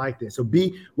 So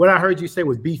what I heard you say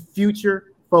was be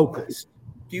future focused.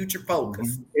 Future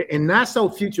focused. And not so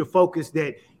future focused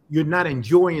that you're not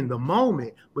enjoying the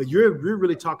moment, but you're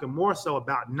really talking more so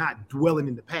about not dwelling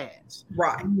in the past.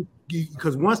 Right.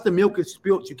 Because once the milk is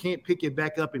spilled, you can't pick it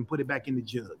back up and put it back in the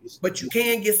jug. But you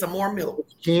can get some more milk.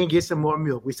 You can get some more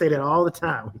milk. We say that all the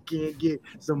time. We can't get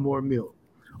some more milk.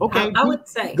 Okay. I would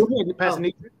say. Go ahead, Pastor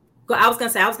Nitra. I was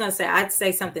gonna say I'd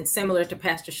say something similar to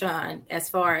Pastor Sean as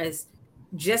far as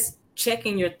just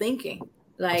checking your thinking,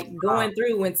 like going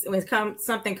through when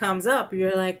something comes up,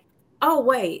 you're like, oh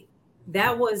wait,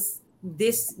 that was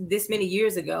this many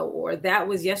years ago, or that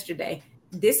was yesterday.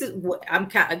 This is what I'm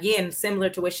again similar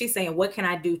to what she's saying. What can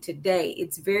I do today?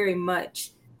 It's very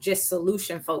much just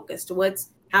solution focused.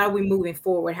 How are we moving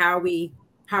forward? How are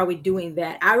we doing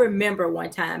that? I remember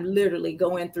one time literally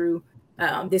going through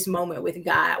this moment with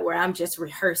God where I'm just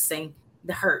rehearsing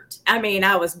the hurt. I mean,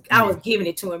 I was giving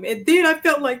it to him, and then I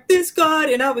felt like this, God,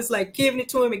 and I was like giving it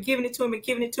to him and giving it to him and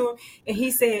giving it to him, and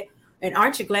he said, "And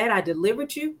aren't you glad I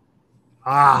delivered you?"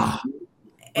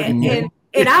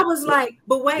 And I was like,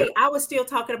 but wait, I was still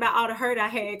talking about all the hurt I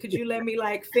had. Could you let me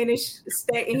like finish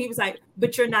stay? And he was like,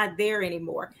 but you're not there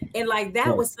anymore. And like,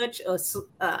 that was such a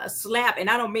slap. And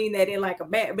I don't mean that in like a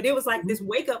bad, but it was like this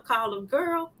wake up call of,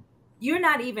 girl, you're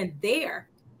not even there.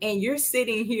 And you're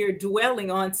sitting here dwelling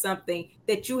on something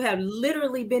that you have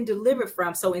literally been delivered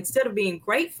from. So instead of being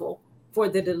grateful for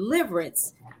the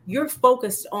deliverance, you're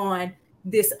focused on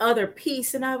this other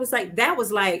piece. And I was like, that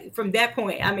was like, from that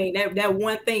point, I mean, that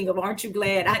one thing of, aren't you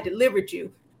glad I delivered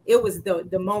you? It was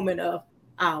the moment of,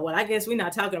 well, I guess we're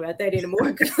not talking about that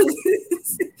anymore, because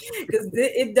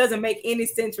it doesn't make any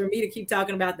sense for me to keep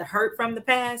talking about the hurt from the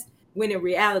past, when in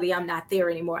reality, I'm not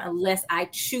there anymore unless I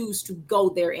choose to go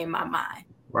there in my mind.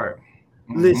 Right.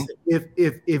 Listen,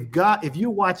 if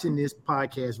you're watching this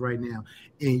podcast right now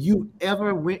and you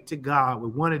ever went to God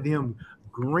with one of them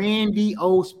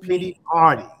grandiose pity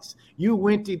parties, you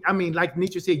went to, I mean, like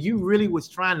Nitra said, you really was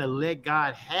trying to let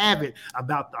God have it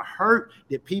about the hurt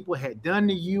that people had done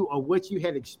to you or what you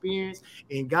had experienced,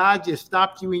 and God just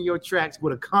stopped you in your tracks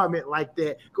with a comment like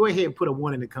that. Go ahead and put a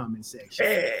 1 in the comment section.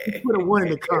 Put a 1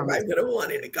 in the comment. Put a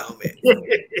 1 in the comment.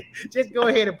 Just go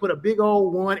ahead and put a big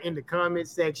old 1 in the comment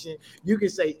section. You can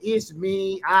say, it's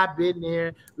me, I've been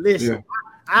there. Listen,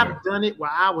 I've done it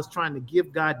where I was trying to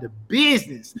give God the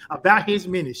business about his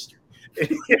ministry.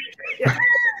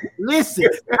 Listen,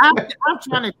 I'm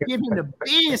trying to give him the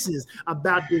business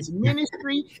about this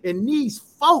ministry and these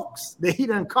folks that he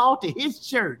done called to his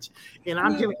church. And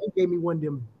I'm telling you, he gave me one of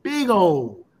them big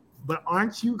old, but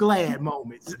aren't you glad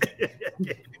moments.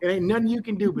 It ain't nothing you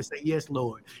can do but say, yes,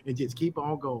 Lord, and just keep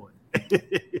on going.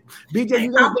 BJ,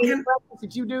 you got anything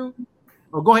that you do?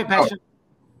 Oh, go ahead, Pastor.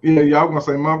 Yeah, y'all gonna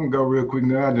say, Mom, can go real quick,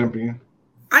 now I'll jump in.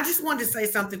 I just wanted to say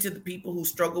something to the people who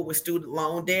struggle with student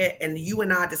loan debt. And you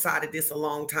and I decided this a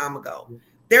long time ago.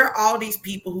 There are all these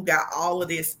people who got all of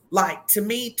this. Like, to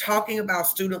me, talking about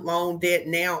student loan debt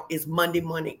now is Monday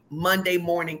morning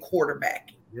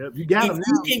quarterbacking. Yep, you got them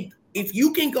now. If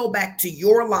you can go back to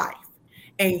your life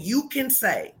and you can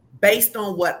say, based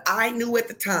on what I knew at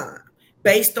the time,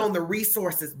 based on the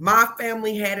resources my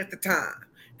family had at the time,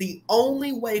 the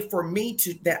only way for me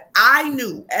that I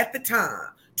knew at the time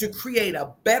to create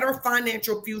a better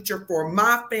financial future for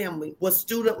my family was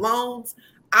student loans,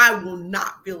 I will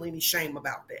not feel any shame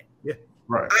about that. Yeah,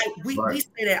 right. We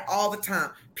say that all the time.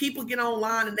 People get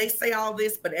online and they say all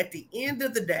this, but at the end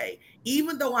of the day,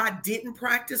 even though I didn't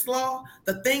practice law,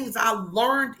 the things I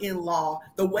learned in law,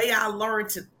 the way I learned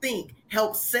to think,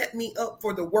 helped set me up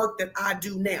for the work that I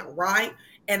do now, right?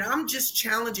 And I'm just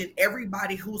challenging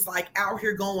everybody who's like out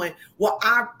here going, well,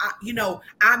 I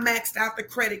maxed out the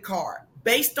credit card.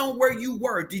 Based on where you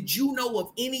were, did you know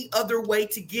of any other way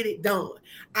to get it done?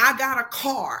 I got a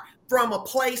car from a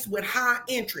place with high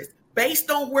interest. Based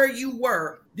on where you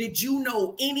were, did you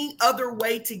know any other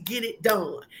way to get it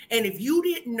done? And if you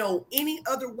didn't know any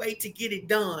other way to get it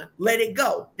done, let it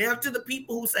go. Now to the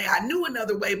people who say, I knew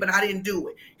another way, but I didn't do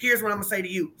it. Here's what I'm going to say to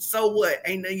you. So what?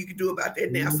 Ain't nothing you can do about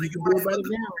that now. So you might as well come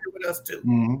over here with us too.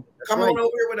 Mm-hmm. Come on over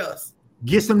here with us.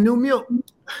 Get some new milk.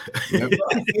 Get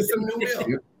some new milk.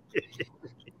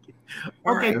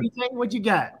 Okay, PJ, what you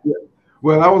got? Yeah.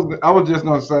 Well, I was just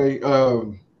gonna say,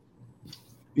 one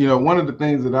of the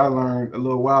things that I learned a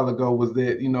little while ago was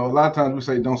that, a lot of times we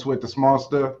say don't sweat the small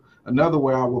stuff. Another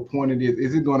way I will point it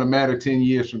is it going to matter 10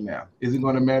 years from now? Is it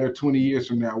going to matter 20 years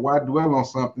from now? Why dwell on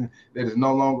something that is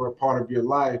no longer a part of your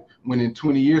life when in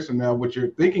 20 years from now, what you're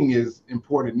thinking is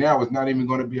important now is not even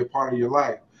going to be a part of your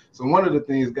life? So one of the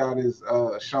things God has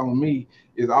shown me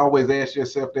is always ask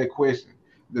yourself that question.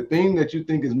 The thing that you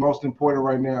think is most important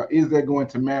right now, is that going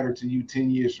to matter to you 10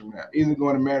 years from now? Is it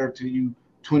going to matter to you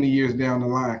 20 years down the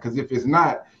line? Because if it's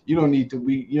not, you don't need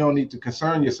to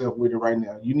concern yourself with it right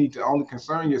now. You need to only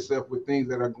concern yourself with things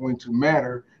that are going to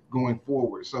matter going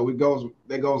forward. So it goes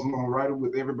along right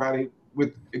with everybody.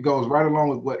 It goes right along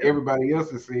with what everybody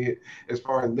else has said as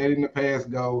far as letting the past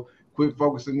go. Quit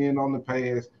focusing in on the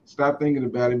past. Stop thinking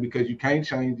about it because you can't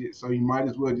change it. So you might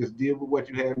as well just deal with what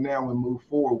you have now and move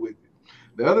forward with it.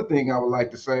 The other thing I would like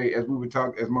to say, as Mom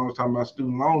was talking about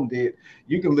student loan debt,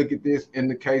 you can look at this in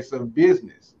the case of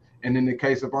business and in the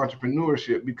case of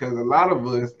entrepreneurship, because a lot of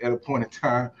us at a point in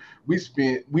time, we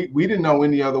didn't know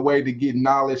any other way to get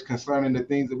knowledge concerning the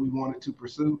things that we wanted to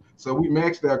pursue. So we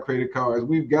maxed out credit cards.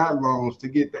 We've got loans to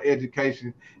get the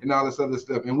education and all this other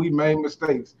stuff. And we made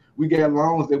mistakes. We got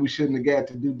loans that we shouldn't have got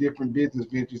to do different business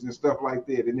ventures and stuff like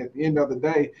that. And at the end of the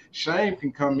day, shame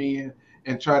can come in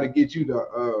and try to get you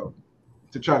to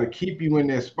to try to keep you in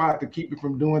that spot, to keep you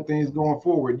from doing things going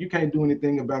forward. You can't do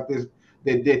anything about that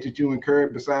debt that you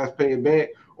incurred besides pay it back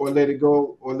or let it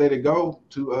go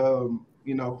to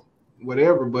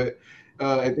whatever. But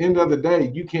at the end of the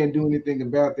day, you can't do anything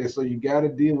about that. So you got to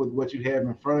deal with what you have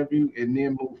in front of you and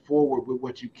then move forward with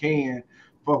what you can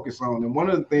focus on. And one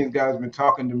of the things God's been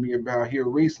talking to me about here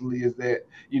recently is that,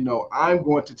 I'm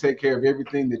going to take care of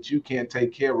everything that you can't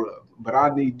take care of, but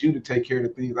I need you to take care of the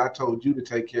things I told you to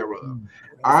take care of.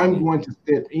 I'm going to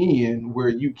step in where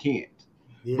you can't.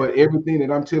 Yeah. But everything that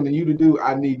I'm telling you to do,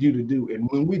 I need you to do. And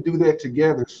when we do that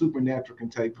together, supernatural can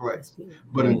take place.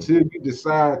 But until you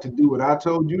decide to do what I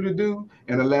told you to do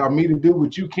and allow me to do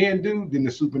what you can do, then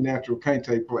the supernatural can't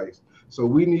take place. So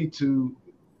we need to,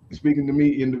 speaking to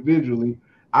me individually,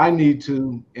 I need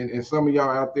to, and some of y'all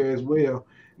out there as well,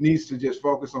 needs to just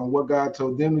focus on what God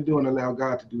told them to do and allow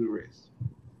God to do the rest.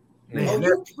 Man,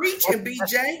 you preaching,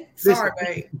 BJ. Sorry,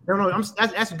 babe. No,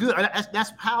 that's good.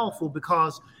 That's powerful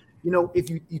because, if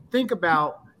you think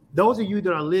about those of you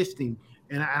that are listening,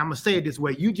 and I'm going to say it this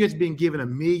way, you just been given $1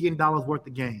 million worth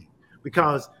of game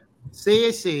because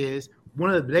says one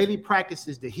of the daily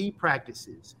practices that he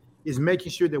practices is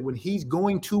making sure that when he's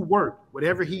going to work,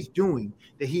 whatever he's doing,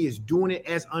 that he is doing it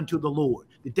as unto the Lord,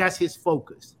 that's his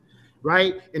focus,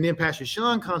 right? And then Pastor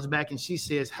Sean comes back and she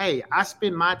says, hey, I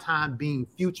spend my time being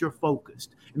future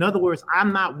focused. In other words,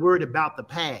 I'm not worried about the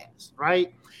past,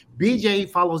 right? BJ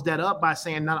follows that up by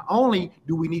saying, not only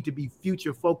do we need to be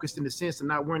future focused in the sense of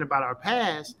not worrying about our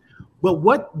past, but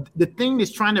what the thing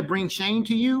that's trying to bring shame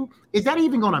to you, is that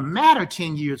even going to matter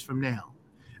 10 years from now?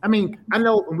 I mean, I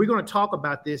know, and we're going to talk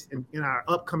about this in our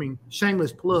upcoming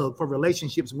shameless plug for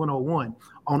Relationships 101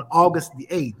 on August the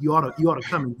 8th. You ought to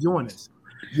come and join us.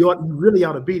 You really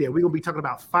ought to be there. We're going to be talking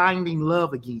about finding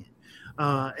love again.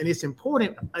 And it's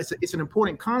important. It's an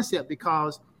important concept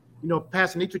because,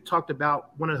 Pastor Nitra talked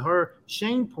about one of her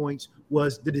shame points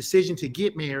was the decision to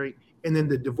get married and then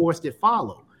the divorce that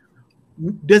followed.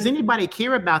 Does anybody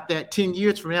care about that 10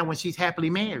 years from now when she's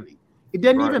happily married? It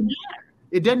doesn't even matter.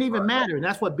 It doesn't even matter. And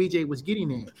that's what BJ was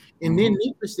getting at. And then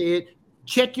Nitra said,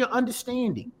 check your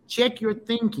understanding, check your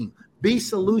thinking, be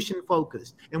solution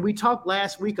focused. And we talked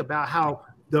last week about how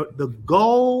the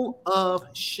goal of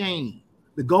shame,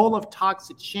 the goal of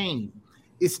toxic shame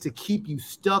is to keep you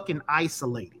stuck and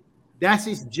isolated. That's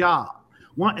his job.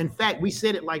 In fact, we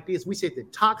said it like this. We said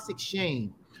that toxic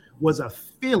shame was a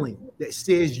feeling that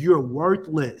says you're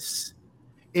worthless.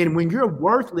 And when you're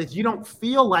worthless, you don't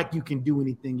feel like you can do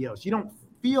anything else. You don't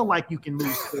feel like you can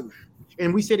move forward.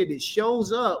 And we said that it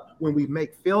shows up when we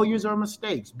make failures or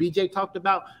mistakes. BJ talked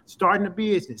about starting a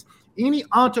business. Any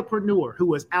entrepreneur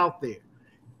who is out there,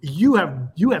 you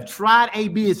have tried a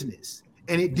business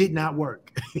and it did not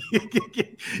work.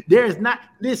 There is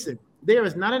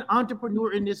not an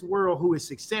entrepreneur in this world who is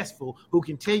successful who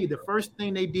can tell you the first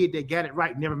thing they did, they got it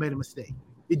right, never made a mistake.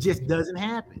 It just doesn't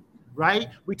happen, right?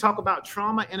 We talk about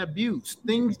trauma and abuse,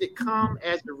 things that come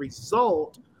as a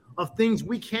result of things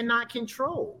we cannot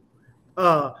control.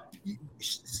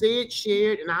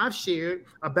 Shared, and I've shared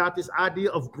about this idea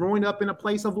of growing up in a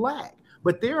place of lack.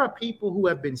 But there are people who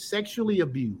have been sexually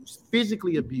abused,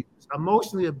 physically abused,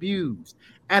 emotionally abused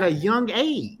at a young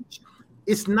age.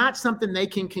 It's not something they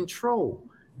can control.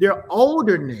 They're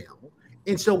older now.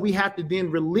 And so we have to then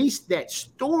release that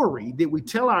story that we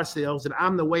tell ourselves that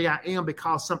I'm the way I am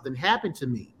because something happened to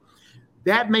me.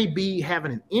 That may be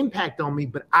having an impact on me,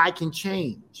 but I can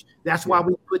change. That's why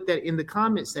we put that in the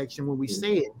comment section when we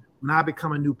said, when I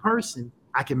become a new person,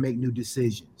 I can make new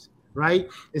decisions, right?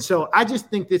 And so I just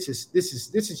think this is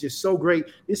just so great.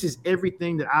 This is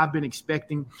everything that I've been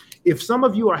expecting. If some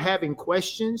of you are having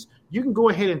questions, you can go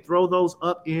ahead and throw those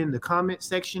up in the comment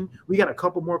section. We got a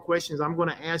couple more questions I'm going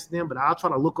to ask them, but I'll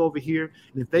try to look over here.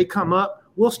 And if they come up,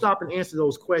 we'll stop and answer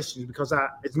those questions because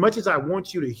as much as I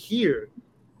want you to hear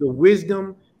the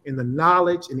wisdom and the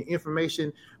knowledge and the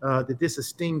information that this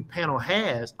esteemed panel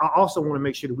has, I also want to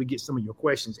make sure that we get some of your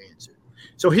questions answered.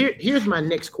 So here's my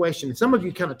next question. Some of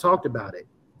you kind of talked about it,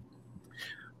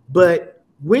 but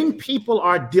when people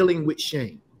are dealing with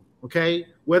shame, okay,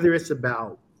 whether it's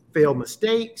about failed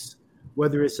mistakes,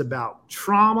 whether it's about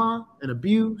trauma and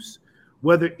abuse,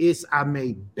 whether it's I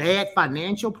made bad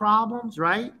financial problems,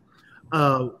 right?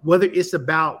 Whether it's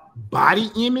about body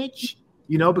image,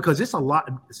 because it's a lot.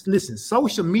 Listen,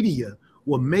 social media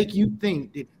will make you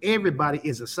think that everybody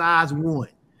is a size 1.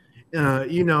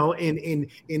 And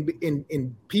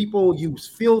people use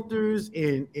filters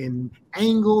and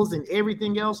angles and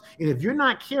everything else. And if you're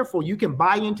not careful, you can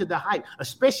buy into the hype,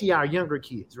 especially our younger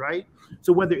kids, right?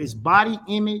 So whether it's body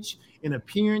image and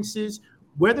appearances,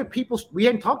 whether people, we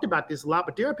hadn't talked about this a lot,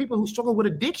 but there are people who struggle with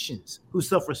addictions who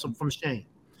suffer from shame.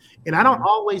 And I don't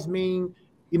always mean,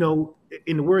 in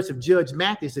the words of Judge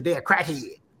Mathis, that they're a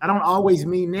crackhead. I don't always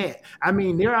mean that. I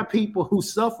mean, there are people who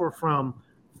suffer from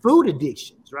food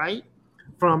addictions, right?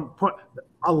 From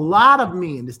a lot of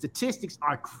men, the statistics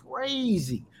are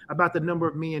crazy about the number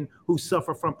of men who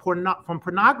suffer from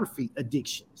pornography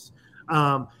addictions.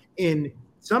 And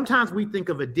sometimes we think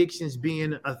of addictions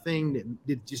being a thing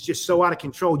that is just so out of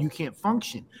control you can't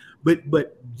function.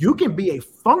 But you can be a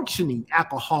functioning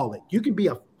alcoholic. You can be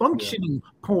a functioning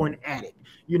porn addict,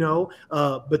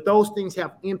 but those things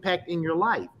have impact in your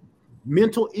life.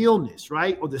 Mental illness,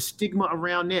 right? Or the stigma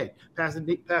around that. Pastor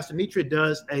Nitra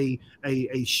does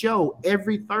a show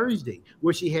every Thursday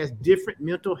where she has different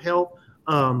mental health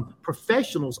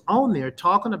professionals on there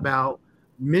talking about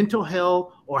mental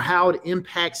health or how it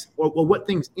impacts or what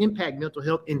things impact mental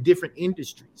health in different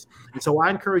industries. And so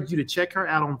I encourage you to check her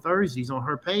out on Thursdays on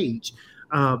her page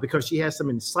because she has some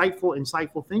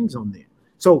insightful things on there.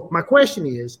 So my question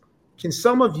is, can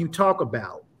some of you talk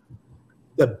about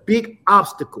the big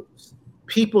obstacles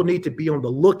people need to be on the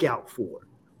lookout for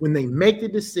when they make the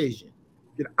decision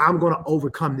that I'm going to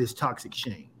overcome this toxic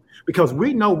shame? Because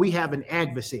we know we have an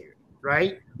adversary,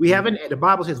 right? The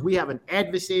Bible says we have an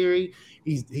adversary.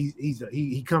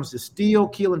 He comes to steal,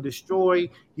 kill, and destroy.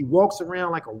 He walks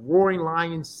around like a roaring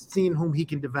lion, seeing whom he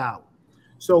can devour.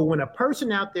 So when a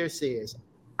person out there says,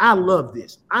 I love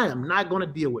this, I am not going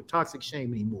to deal with toxic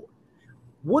shame anymore,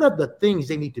 what are the things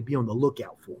they need to be on the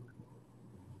lookout for?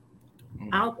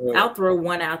 I'll throw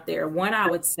one out there. One I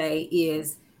would say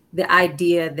is the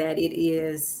idea that it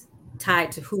is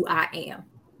tied to who I am.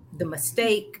 The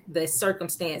mistake, the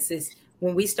circumstances,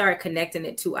 when we start connecting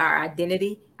it to our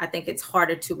identity, I think it's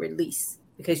harder to release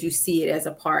because you see it as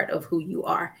a part of who you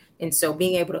are. And so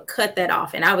being able to cut that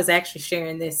off. And I was actually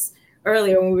sharing this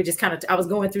earlier when we were just I was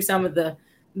going through some of the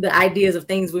ideas of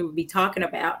things we would be talking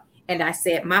about. And I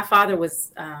said, my father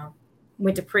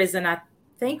went to prison, I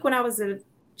think when I was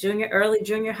early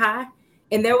junior high.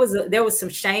 And there was some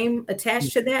shame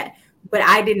attached to that, but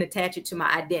I didn't attach it to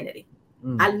my identity.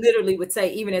 I literally would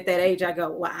say, even at that age, I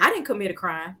go, well, I didn't commit a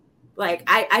crime. Like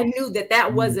I knew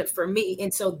that wasn't for me.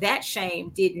 And so that shame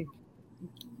didn't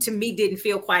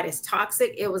feel quite as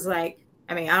toxic. It was like,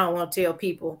 I don't want to tell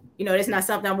people, it's not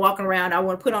something I'm walking around, I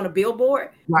want to put on a billboard.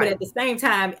 Right. But at the same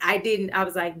time, I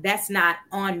was like, that's not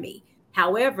on me.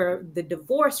 However, the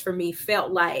divorce for me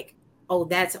felt like, oh,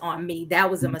 that's on me.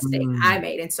 That was a mistake I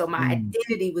made. And so my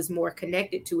identity was more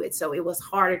connected to it. So it was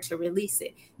harder to release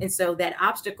it. And so that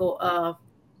obstacle of,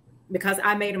 because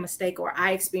I made a mistake or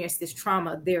I experienced this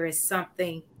trauma, there is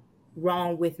something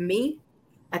wrong with me.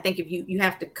 I think if you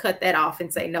have to cut that off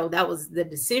and say, no, that was the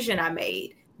decision I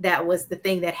made. That was the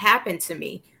thing that happened to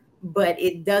me. But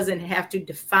it doesn't have to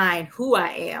define who I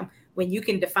am. When you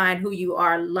can define who you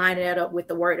are, line it up with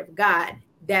the word of God,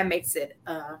 that makes it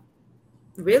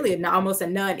really almost a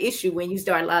non-issue when you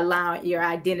start allowing your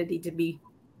identity to be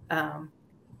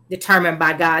determined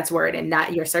by God's word and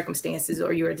not your circumstances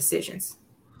or your decisions.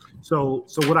 So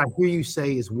what I hear you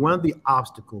say is one of the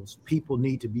obstacles people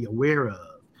need to be aware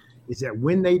of is that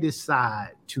when they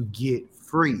decide to get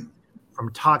free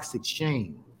from toxic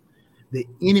shame, the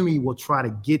enemy will try to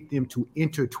get them to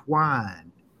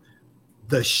intertwine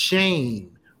the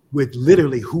shame with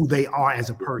literally who they are as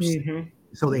a person. Mm-hmm.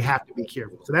 So they have to be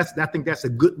careful. So I think that's a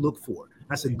good look for.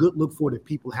 That's a good look for that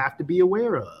people have to be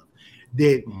aware of.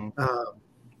 That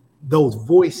those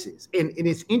voices. And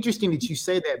it's interesting that you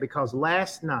say that because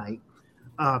last night,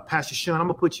 Pastor Sean, I'm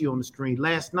gonna put you on the screen.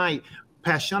 Last night,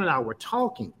 Pastor Sean and I were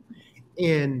talking,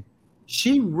 and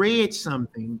she read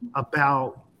something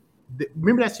about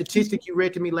remember that statistic you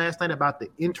read to me last night about the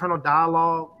internal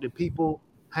dialogue that people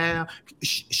have?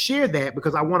 Share that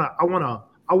because I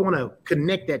wanna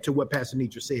connect that to what Pastor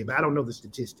Nitra said, but I don't know the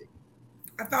statistic.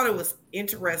 I thought it was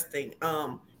interesting.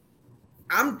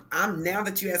 I'm now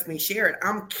that you asked me to share it,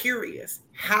 I'm curious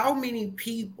how many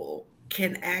people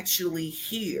can actually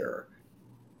hear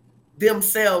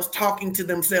themselves talking to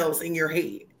themselves in your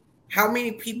head. How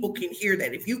many people can hear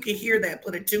that? If you can hear that,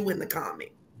 put a 2 in the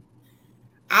comment.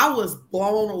 I was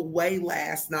blown away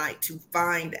last night to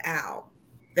find out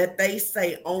that they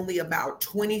say only about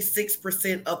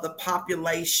 26% of the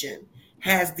population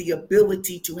has the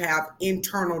ability to have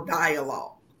internal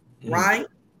dialogue, right?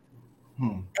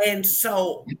 And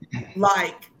so,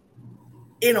 like,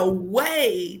 in a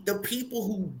way, the people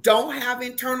who don't have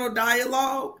internal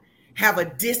dialogue have a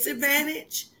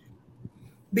disadvantage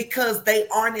because they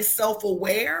aren't as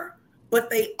self-aware,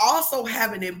 but they also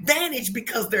have an advantage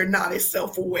because they're not as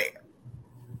self-aware.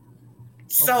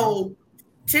 So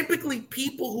typically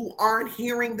people who aren't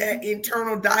hearing that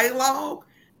internal dialogue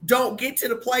don't get to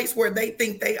the place where they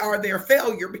think they are their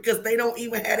failure because they don't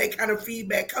even have that kind of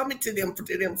feedback coming to them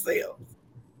to themselves.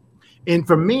 And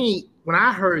for me, when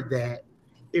I heard that,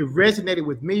 it resonated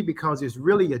with me because it's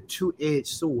really a two-edged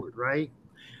sword, right?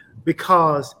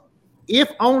 Because if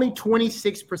only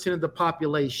 26% of the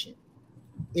population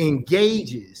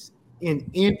engages in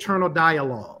internal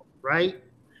dialogue, right?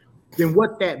 Then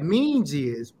what that means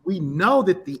is we know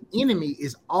that the enemy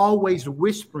is always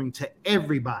whispering to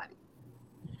everybody.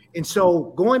 And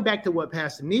so going back to what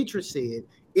Pastor Nitra said,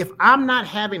 if I'm not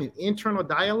having an internal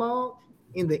dialogue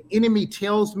and the enemy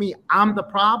tells me I'm the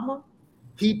problem,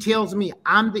 he tells me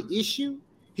I'm the issue,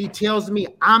 he tells me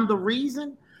I'm the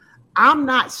reason, I'm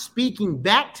not speaking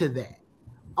back to that.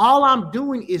 All I'm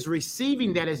doing is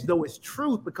receiving that as though it's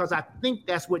truth because I think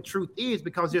that's what truth is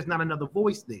because there's not another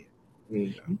voice there.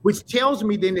 Mm-hmm. Which tells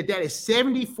me then that is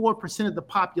 74% of the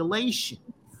population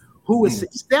who is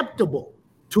susceptible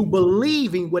to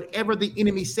believing whatever the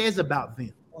enemy says about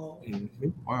them. Mm-hmm.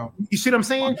 Wow. You see what I'm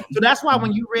saying? So that's why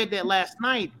when you read that last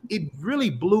night, it really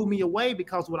blew me away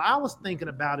because what I was thinking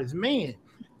about is, man,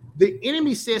 the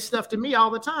enemy says stuff to me all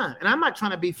the time. And I'm not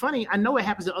trying to be funny. I know it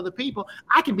happens to other people.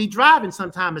 I can be driving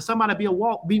sometime and somebody be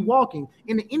walking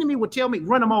and the enemy would tell me,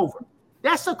 run them over.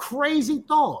 That's a crazy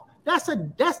thought. That's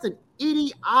an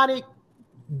idiotic,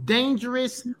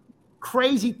 dangerous,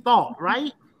 crazy thought,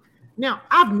 right? Now,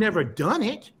 I've never done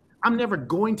it. I'm never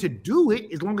going to do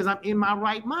it as long as I'm in my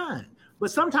right mind.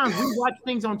 But sometimes we watch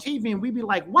things on TV and we be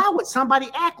like, why would somebody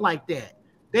act like that?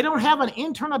 They don't have an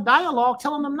internal dialogue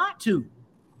telling them not to.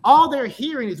 All they're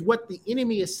hearing is what the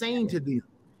enemy is saying to them.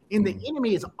 And the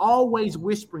enemy is always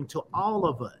whispering to all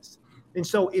of us. And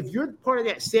so if you're part of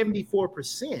that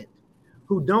 74%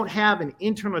 who don't have an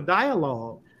internal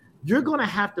dialogue, you're going to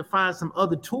have to find some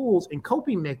other tools and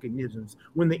coping mechanisms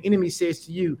when the enemy says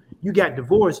to you, you got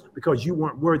divorced because you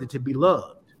weren't worthy to be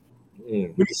loved.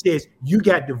 When he says you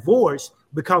got divorced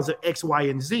because of X, Y,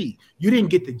 and Z. You didn't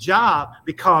get the job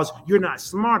because you're not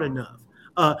smart enough.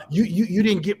 You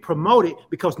didn't get promoted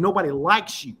because nobody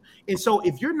likes you. And so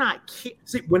if you're not,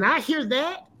 see, when I hear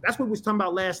that, that's what we was talking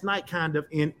about last night, kind of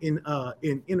in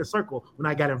Inner Circle when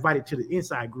I got invited to the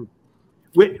inside group.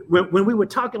 When we were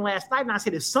talking last night, and I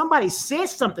said, if somebody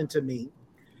says something to me,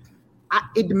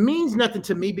 it means nothing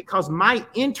to me because my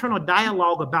internal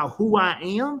dialogue about who I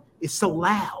am is so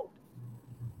loud.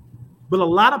 But a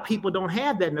lot of people don't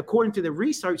have that. And according to the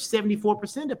research,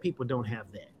 74% of people don't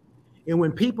have that. And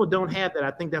when people don't have that,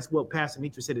 I think that's what Pastor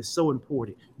Nitra said is so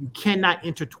important. You cannot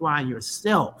intertwine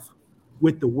yourself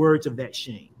with the words of that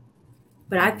shame.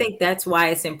 But I think that's why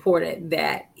it's important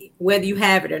that whether you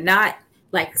have it or not,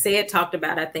 like Sid talked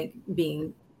about, I think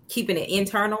keeping it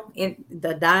internal in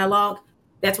the dialogue.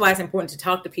 That's why it's important to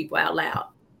talk to people out loud.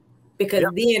 Because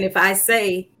then if I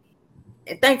say,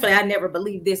 and thankfully I never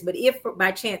believed this, but if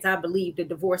by chance I believed the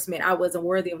divorce meant I wasn't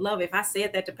worthy of love, if I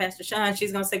said that to Pastor Sean,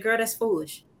 she's going to say, girl, that's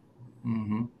foolish.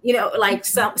 Mm-hmm. You know, like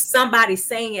somebody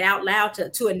saying it out loud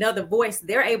to another voice,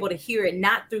 they're able to hear it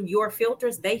not through your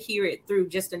filters. They hear it through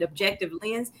just an objective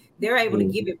lens. They're able to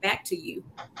give it back to you.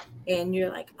 And you're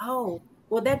like, oh,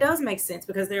 well, that does make sense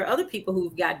because there are other people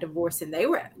who've got divorced and they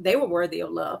were worthy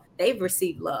of love. They've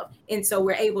received love. And so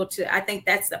we're able to, I think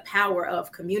that's the power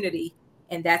of community.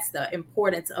 And that's the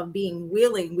importance of being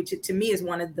willing, which to me is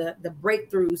one of the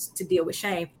breakthroughs to deal with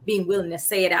shame, being willing to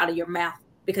say it out of your mouth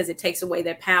because it takes away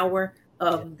that power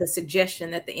of the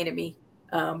suggestion that the enemy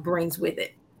brings with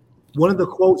it. One of the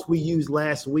quotes we used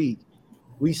last week,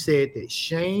 we said that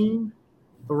shame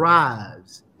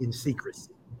thrives in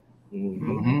secrecy.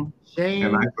 Mm-hmm.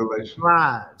 Shame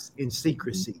thrives in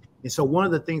secrecy. And so one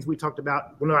of the things we talked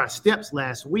about, one of our steps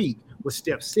last week was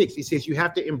step 6. He says you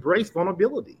have to embrace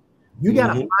vulnerability. You got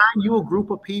to find you a group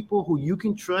of people who you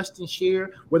can trust and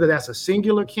share, whether that's a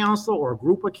singular counselor or a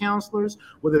group of counselors,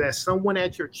 whether that's someone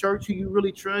at your church who you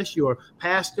really trust, your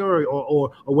pastor,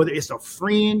 or whether it's a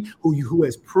friend who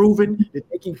has proven that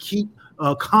they can keep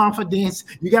confidence.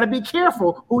 You got to be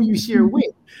careful who you share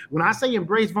with. When I say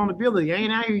embrace vulnerability, I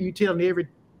ain't out here you telling every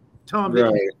time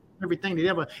everything that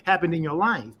ever happened in your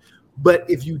life. But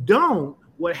if you don't,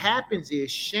 what happens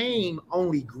is shame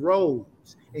only grows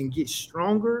and gets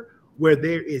stronger where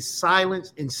there is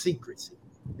silence and secrecy.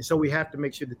 And so we have to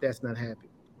make sure that that's not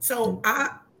happening. So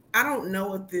I don't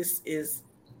know if this is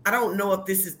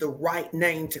the right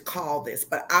name to call this,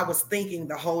 but I was thinking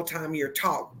the whole time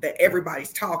that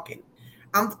everybody's talking.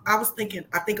 I was thinking,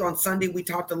 I think on Sunday we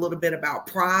talked a little bit about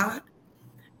pride.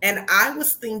 And I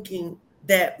was thinking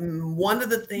that one of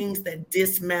the things that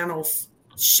dismantles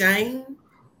shame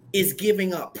is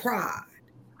giving up pride.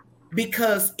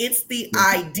 because it's the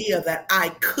idea that I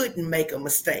couldn't make a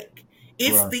mistake.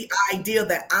 It's the idea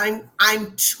that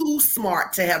I'm too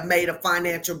smart to have made a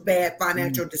bad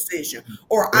financial decision,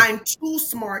 or I'm too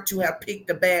smart to have picked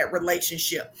a bad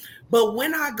relationship. But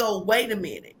when I go, wait a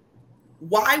minute,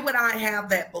 why would I have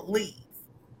that belief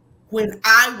when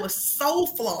I was so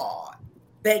flawed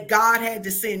that God had to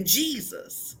send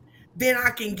Jesus? Then I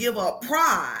can give up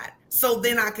pride, so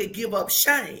then I could give up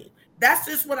shame. That's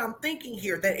just what I'm thinking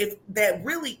here. If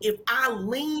I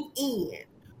lean in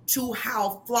to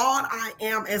how flawed I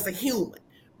am as a human,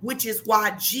 which is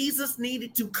why Jesus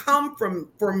needed to come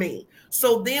for me.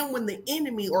 So then when the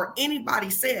enemy or anybody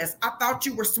says, I thought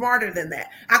you were smarter than that,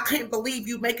 I can't believe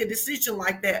you make a decision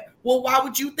like that. Well, why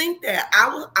would you think that?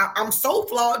 I'm so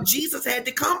flawed, Jesus had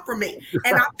to come for me.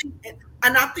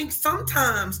 And I think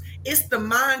sometimes it's the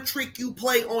mind trick you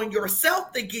play on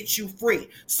yourself that gets you free.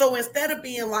 So instead of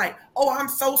being like, oh, I'm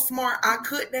so smart, I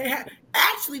couldn't have,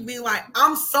 actually being like,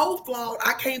 I'm so flawed,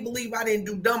 I can't believe I didn't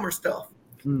do dumber stuff.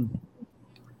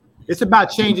 It's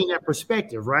about changing that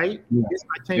perspective, right? Yeah. It's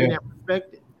about changing that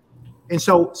perspective. And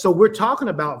so we're talking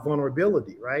about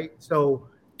vulnerability, right? So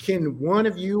can one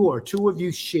of you or two of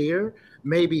you share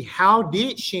maybe how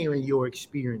did sharing your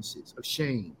experiences of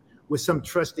shame with some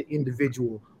trusted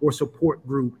individual or support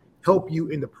group help you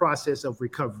in the process of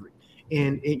recovery?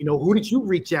 And who did you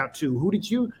reach out to? Who did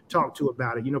you talk to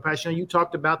about it? Pastor, you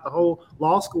talked about the whole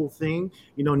law school thing.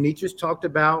 Nietzsche's talked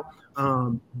about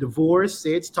divorce.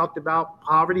 Sid's talked about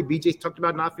poverty. BJ's talked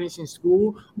about not finishing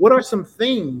school. What are some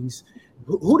things?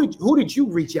 Who did you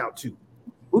reach out to?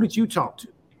 Who did you talk to?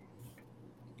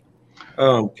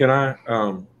 Can I?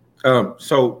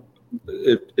 So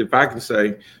if I can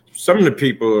say, some of the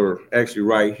people are actually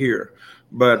right here,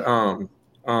 but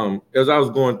as I was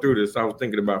going through this, I was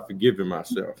thinking about forgiving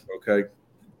myself. Okay,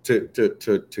 to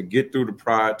get through the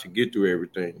pride, to get through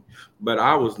everything, but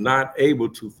I was not able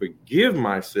to forgive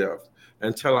myself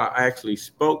until I actually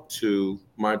spoke to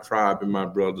my tribe and my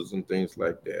brothers and things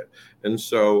like that. And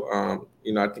so,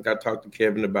 I think I talked to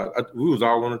Kevin about. We was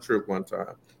all on a trip one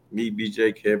time. Me,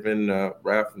 BJ, Kevin,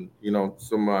 Raph, and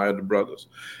some of my other brothers.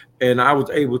 And I was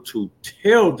able to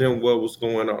tell them what was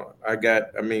going on. I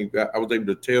was able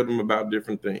to tell them about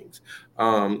different things.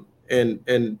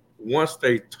 And once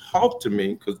they talked to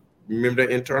me, because remember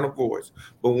that internal voice,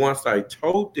 but once I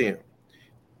told them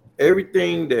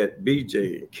everything that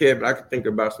BJ and Kevin, I could think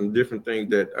about some different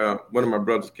things that one of my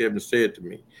brothers, Kevin, said to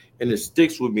me, and it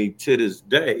sticks with me to this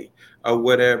day, or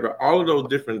whatever. All of those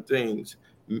different things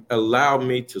allow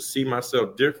me to see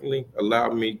myself differently, allow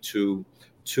me to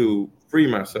free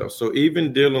myself. So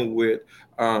even dealing with,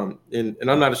 and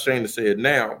I'm not ashamed to say it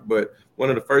now, but one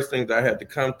of the first things I had to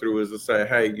come through is to say,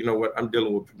 hey, you know what, I'm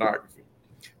dealing with pornography.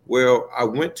 Well, I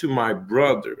went to my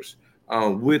brothers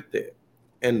with that.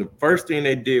 And the first thing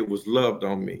they did was loved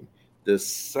on me the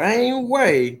same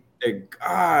way that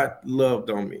God loved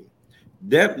on me.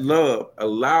 That love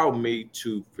allowed me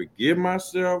to forgive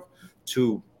myself,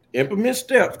 to implement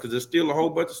steps, because there's still a whole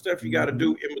bunch of stuff you got to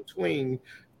do in between.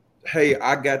 Hey,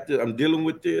 I'm dealing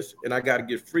with this, and I got to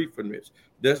get free from this.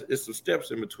 It's some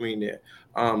steps in between there.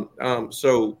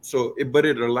 But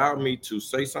it allowed me to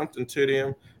say something to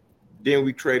them. Then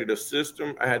we created a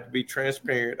system. I had to be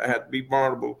transparent. I had to be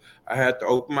vulnerable. I had to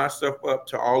open myself up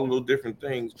to all of those different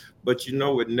things. But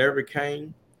it never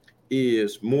came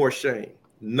is more shame.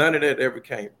 None of that ever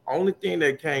came. Only thing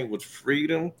that came was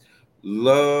freedom,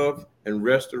 love, and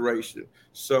restoration.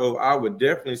 So I would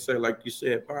definitely say, like you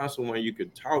said, find someone you can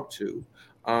talk to.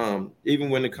 Even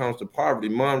when it comes to poverty,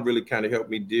 Mom really kind of helped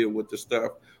me deal with the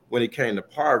stuff when it came to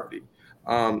poverty.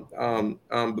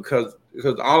 Because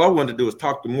all I wanted to do was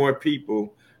talk to more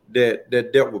people that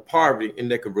dealt with poverty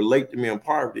and that could relate to me on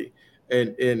poverty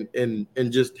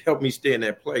and just help me stay in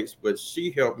that place. But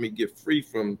she helped me get free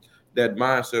from that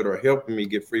mindset, or helping me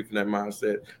get free from that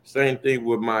mindset. Same thing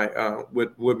with my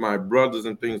with my brothers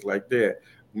and things like that.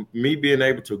 Me being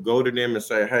able to go to them and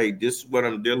say, hey, this is what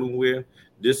I'm dealing with.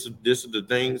 This is the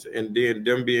things, and then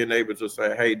them being able to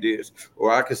say, hey, this,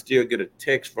 or I can still get a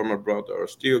text from a brother, or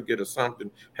still get a something.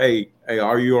 Hey,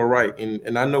 are you all right?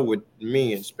 And I know with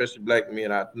men, especially black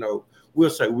men, I know we'll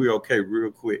say we're okay real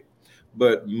quick,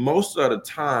 but most of the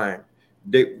time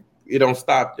it don't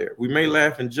stop there. We may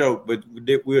laugh and joke, but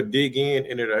we'll dig in,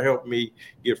 and it'll help me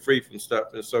get free from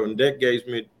stuff. And so, that gave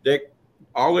me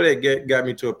all of that got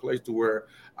me to a place to where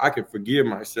I could forgive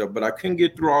myself, but I couldn't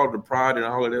get through all the pride and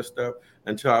all of that stuff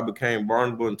until I became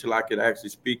vulnerable, until I could actually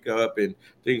speak up and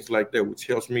things like that, which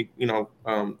helps me,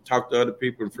 talk to other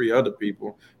people and free other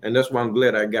people. And that's why I'm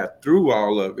glad I got through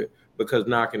all of it. because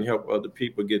now I can help other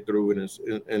people get through it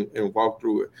and walk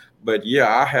through it. But yeah,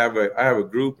 I have a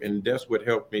group, and that's what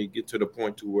helped me get to the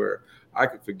point to where I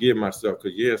could forgive myself.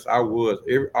 Because yes, I was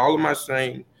all of my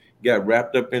shame got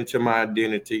wrapped up into my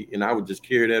identity, and I would just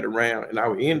carry that around, and I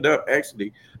would end up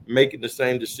actually making the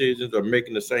same decisions or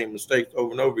making the same mistakes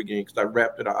over and over again because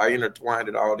I intertwined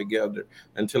it all together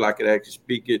until I could actually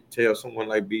speak it, tell someone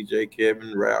like BJ,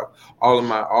 Kevin, Ralph, all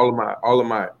of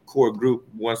my core group.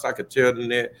 Once I could tell them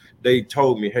that, they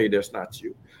told me, hey, that's not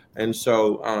you. And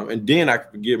so, and then I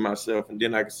could forgive myself, and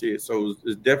then I could see it. So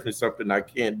it's definitely something I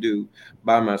can't do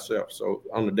by myself. So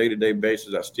on a day-to-day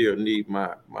basis, I still need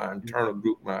my internal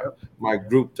group, my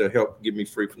group to help get me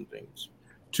free from things.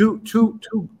 Two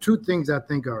things I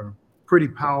think are pretty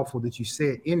powerful that you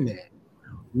said in that.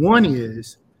 One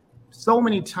is, so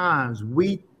many times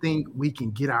we think we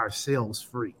can get ourselves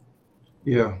free.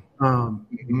 Yeah.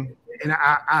 And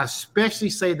I especially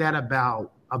say that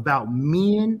about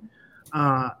men.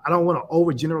 I don't want to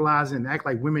overgeneralize and act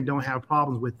like women don't have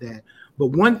problems with that. But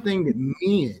one thing that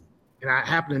men, and I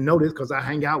happen to know this because I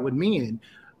hang out with men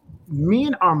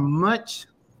are much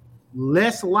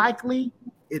less likely,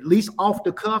 at least off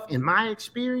the cuff in my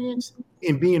experience,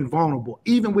 in being vulnerable,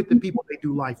 even with the people they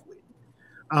do life with.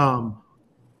 I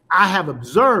have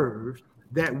observed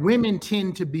that women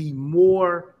tend to be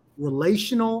more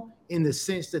relational in the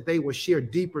sense that they will share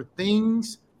deeper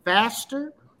things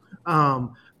faster.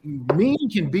 Men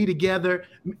can be together.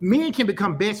 Men can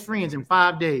become best friends in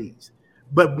 5 days,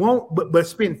 but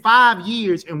spend 5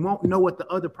 years and won't know what the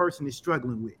other person is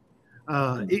struggling with.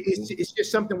 It's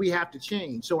just something we have to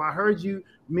change. So I heard you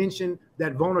mention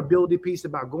that vulnerability piece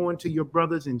about going to your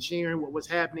brothers and sharing what was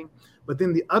happening. But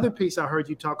then the other piece I heard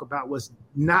you talk about was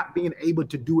not being able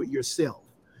to do it yourself,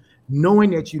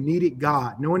 knowing that you needed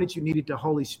God, knowing that you needed the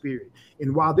Holy Spirit.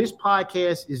 And while this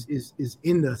podcast is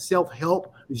in the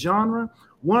self-help genre,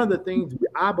 one of the things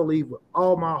I believe with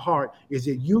all my heart is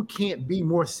that you can't be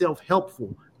more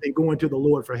self-helpful than going to the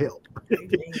Lord for help.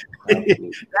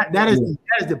 that is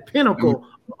the pinnacle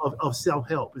of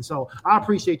self-help. And so I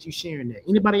appreciate you sharing that.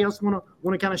 Anybody else want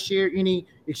to kind of share any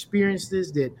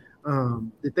experiences that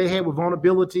they had with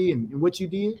vulnerability and what you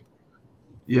did?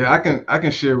 Yeah, I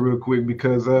can share real quick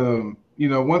because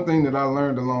one thing that I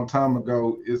learned a long time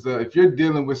ago is if you're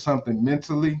dealing with something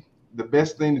mentally, the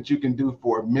best thing that you can do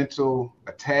for a mental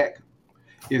attack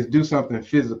is do something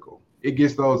physical. It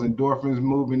gets those endorphins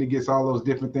moving. It gets all those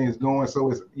different things going.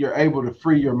 So you're able to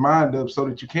free your mind up so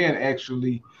that you can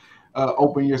actually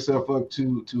open yourself up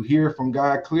to hear from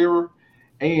God clearer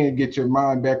and get your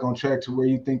mind back on track to where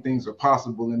you think things are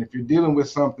possible. And if you're dealing with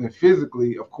something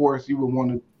physically, of course, you would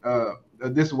want to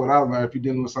this is what I learned. If you're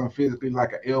dealing with something physically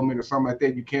like an ailment or something like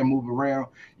that, you can't move around.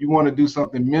 You want to do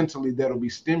something mentally that'll be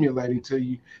stimulating to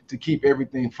you to keep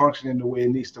everything functioning the way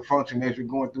it needs to function as you're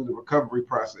going through the recovery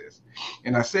process.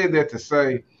 And I said that to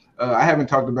say, I haven't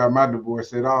talked about my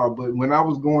divorce at all, but when I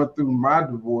was going through my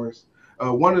divorce,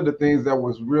 one of the things that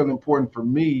was real important for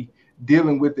me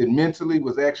dealing with it mentally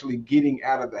was actually getting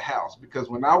out of the house. Because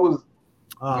when I was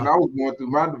going through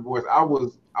my divorce, I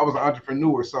was an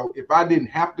entrepreneur. So if I didn't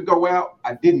have to go out,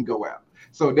 I didn't go out.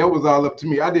 So that was all up to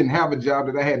me. I didn't have a job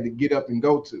that I had to get up and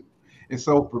go to. And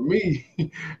so for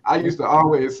me, I used to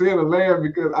always say to laugh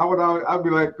because I'd be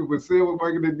like, when Sam was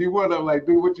working at D1, I'm like,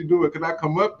 dude, what you doing? Could I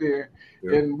come up there?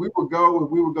 Yeah. And we would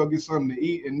go get something to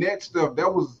eat. And that stuff,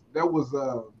 that was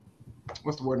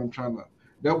what's the word I'm trying to,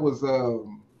 that was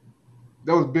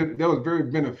very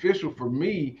beneficial for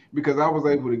me because I was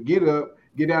able to get up,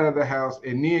 get out of the house,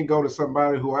 and then go to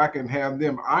somebody who I can have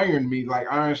them iron me like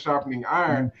iron sharpening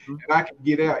iron, and I can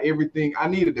get out everything. I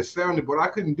needed a sounding, but I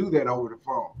couldn't do that over the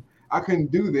phone. I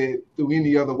couldn't do that through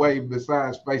any other way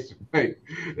besides face to face.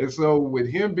 And so with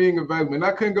him being available, and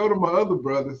I couldn't go to my other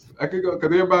brothers. I could go because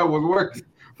everybody was working.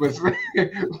 But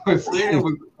Sam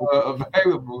was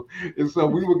available. And so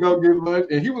we would go get lunch,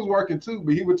 and he was working too,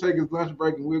 but he would take his lunch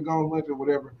break and we'd go on lunch or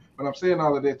whatever. But I'm saying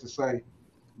all of that to say,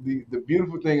 the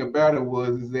beautiful thing about it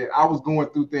is that I was going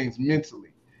through things mentally.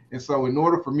 And so in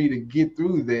order for me to get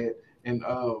through that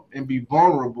and be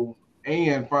vulnerable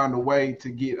and find a way to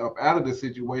get up out of the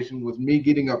situation was me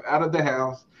getting up out of the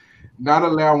house, not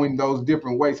allowing those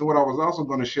different ways. So what I was also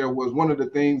going to share was one of the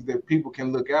things that people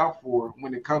can look out for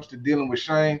when it comes to dealing with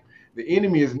shame. The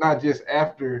enemy is not just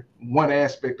after one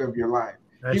aspect of your life.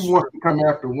 He wants to come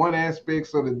after one aspect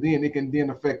so that then it can then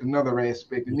affect another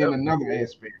aspect and then another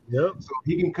aspect. Yep. So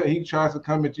he tries to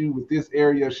come at you with this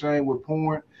area of shame with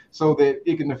porn so that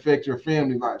it can affect your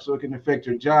family life, so it can affect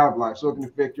your job life, so it can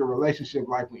affect your relationship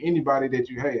life with anybody that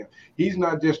you have. He's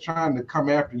not just trying to come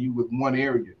after you with one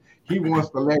area. He wants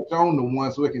to latch on to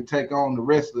one so it can take on the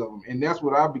rest of them. And that's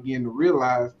what I began to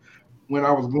realize when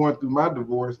I was going through my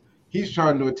divorce. He's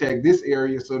trying to attack this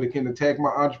area so they can attack my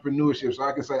entrepreneurship. So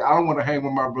I can say, I don't want to hang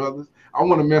with my brothers. I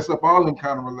want to mess up all them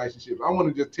kind of relationships. I want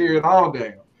to just tear it all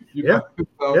down. And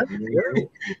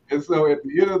so at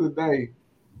the end of the day,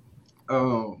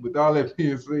 with all that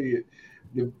being said,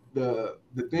 the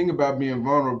thing about being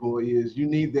vulnerable is you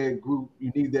need that group,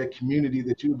 you need that community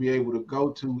that you'll be able to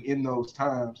go to in those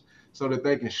times so that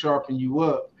they can sharpen you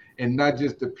up and not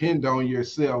just depend on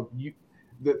yourself.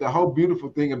 The whole beautiful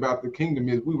thing about the kingdom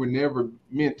is we were never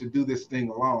meant to do this thing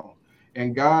alone.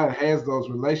 And God has those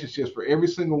relationships for every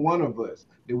single one of us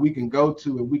that we can go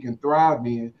to and we can thrive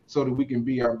in so that we can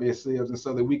be our best selves and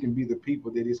so that we can be the people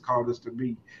that He's called us to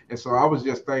be. And so I was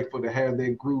just thankful to have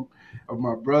that group of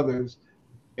my brothers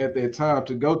at that time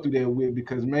to go through that with,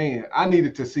 because man, I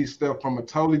needed to see stuff from a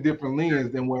totally different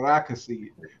lens than what I could see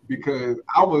it, because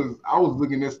I was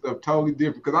looking at stuff totally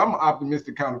different, because I'm an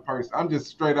optimistic kind of person. I'm just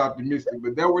straight optimistic,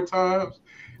 but there were times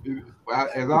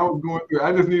as I was going through,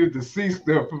 I just needed to see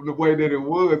stuff from the way that it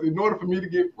was in order for me to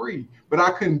get free. But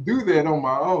I couldn't do that on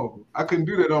my own.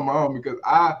 Because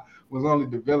I was only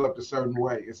developed a certain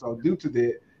way. And so due to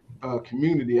that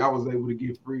community, I was able to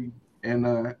get free and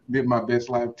live my best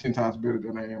life 10 times better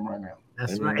than I am right now.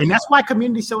 That's right. And that's why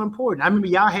community is so important. I remember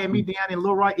y'all had me down in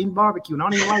Little Rock eating barbecue, and I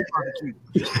don't even like barbecue.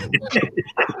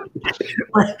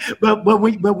 but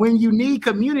when you need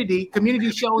community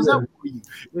shows up for you.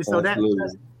 And so that's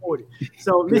important.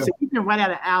 So listen, we've been right at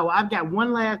an hour. I've got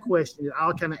one last question that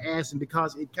I'll kind of ask, and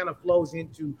because it kind of flows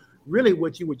into really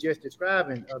what you were just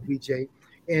describing, BJ.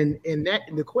 And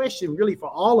the question really for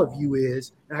all of you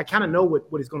is, and I kind of know what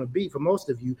it's going to be for most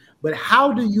of you, but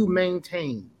how do you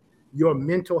maintain your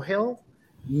mental health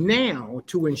now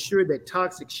to ensure that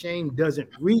toxic shame doesn't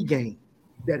regain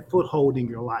that foothold in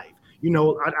your life? You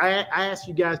know, I asked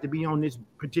you guys to be on this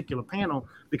particular panel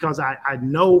because I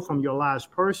know from your lives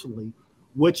personally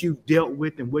what you've dealt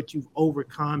with and what you've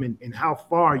overcome and how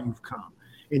far you've come.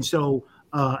 And so,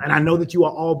 and I know that you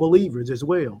are all believers as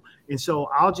well. And so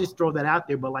I'll just throw that out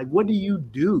there. But like, what do you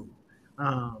do?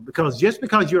 Because just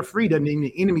because you're free doesn't mean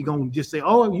the enemy going to just say,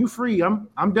 oh, you free.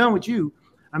 I'm done with you.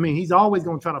 I mean, he's always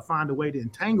going to try to find a way to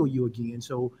entangle you again.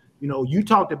 So, you know, you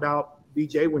talked about,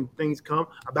 BJ, when things come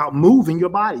about moving your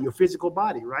body, your physical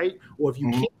body, right? Or if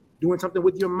you can't, doing something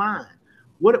with your mind.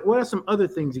 What are some other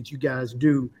things that you guys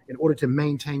do in order to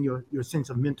maintain your sense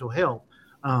of mental health,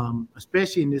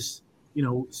 especially in this, you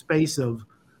know, space of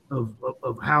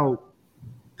how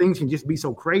things can just be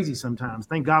so crazy sometimes?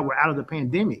 Thank God we're out of the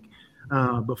pandemic.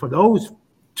 But for those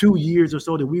 2 years or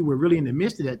so that we were really in the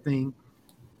midst of that thing,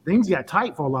 things got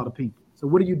tight for a lot of people. So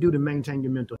what do you do to maintain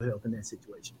your mental health in that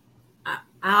situation?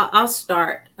 I'll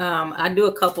start. I do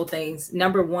a couple things.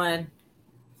 Number one,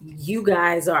 you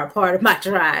guys are a part of my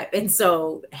tribe. And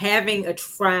so having a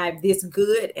tribe this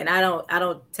good, and I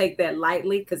don't take that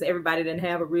lightly because everybody didn't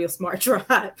have a real smart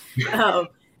tribe.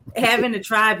 Having a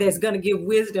tribe that's going to give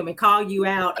wisdom and call you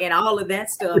out and all of that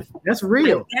stuff. That's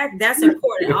real. That's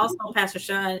important. Also, Pastor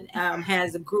Sean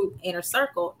has a group, Inner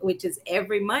Circle, which is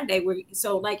every Monday.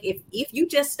 So like if you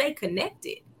just stay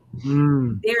connected,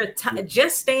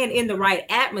 just staying in the right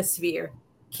atmosphere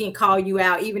can call you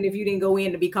out, even if you didn't go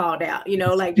in to be called out, you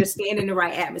know, like just staying in the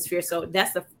right atmosphere. So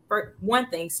that's the first one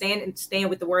thing. Staying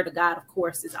with the word of God, of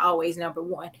course, is always number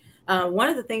one. One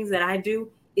of the things that I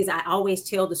do is I always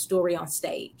tell the story on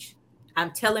stage.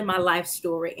 I'm telling my life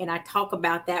story and I talk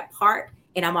about that part.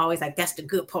 And I'm always like, that's the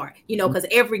good part, you know, because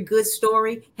every good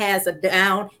story has a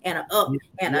down and an up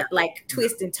and a like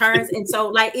twists and turns. And so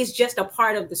like, it's just a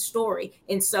part of the story.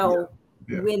 And so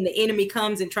when the enemy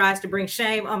comes and tries to bring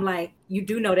shame, I'm like, you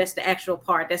do know that's the actual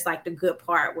part. That's like the good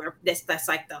part where that's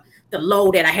like the low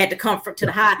that I had to comfort to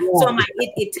the high. So I'm like,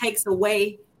 it takes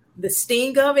away the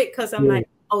sting of it. Cause I'm like,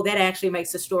 oh, that actually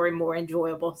makes the story more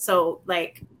enjoyable. So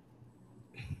like,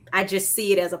 I just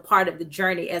see it as a part of the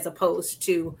journey as opposed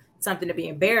to something to be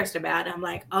embarrassed about. I'm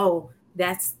like, oh,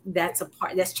 that's a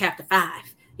part, that's chapter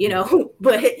 5, you know,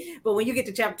 but when you get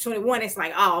to chapter 21, it's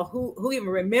like, oh, who even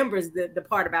remembers the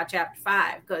part about chapter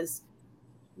 5? Because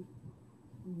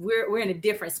we're in a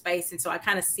different space. And so I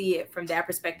kind of see it from that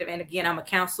perspective. And again, I'm a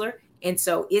counselor. And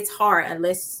so it's hard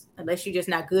unless you're just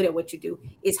not good at what you do.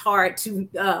 It's hard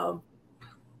to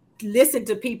listen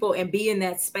to people and be in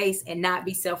that space and not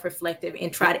be self-reflective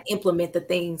and try to implement the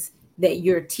things that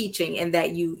you're teaching and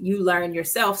that you learn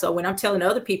yourself. So when I'm telling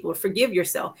other people to forgive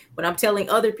yourself, when I'm telling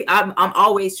other people, I'm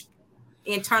always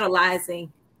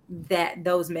internalizing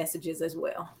those messages as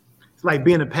well. It's like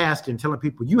being a pastor and telling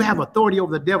people you have authority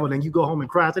over the devil, and you go home and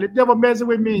cry. So the devil messing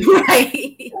with me.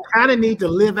 Right. You kind of need to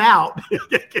live out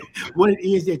what it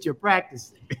is that you're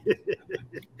practicing.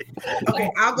 Okay,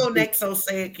 I'll go next so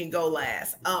Sayed can go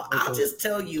last. I'll just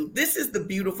tell you, this is the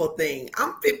beautiful thing.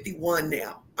 I'm 51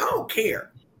 now. I don't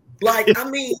care. Like, I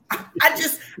mean, I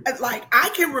just, like, I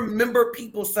can remember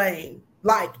people saying,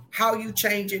 like, how you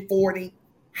change at 40,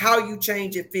 how you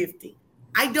change at 50.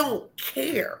 I don't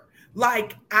care.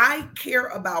 Like, I care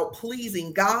about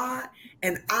pleasing God,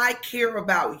 and I care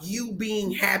about you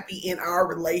being happy in our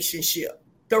relationship.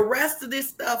 The rest of this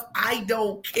stuff, I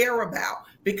don't care about,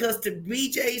 because to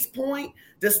BJ's point,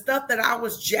 the stuff that I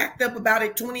was jacked up about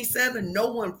at 27,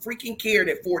 no one freaking cared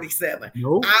at 47.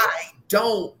 Nope. I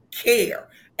don't care.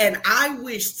 And I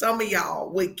wish some of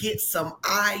y'all would get some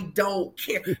I don't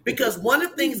care, because one of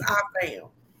the things I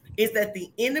found is that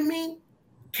the enemy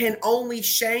can only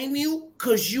shame you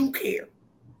because you care.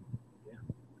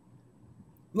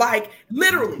 Like,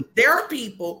 literally, there are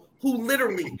people who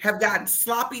literally have gotten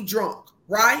sloppy drunk,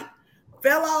 right?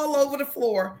 Fell all over the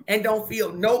floor and don't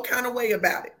feel no kind of way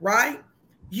about it, right?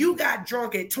 You got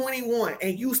drunk at 21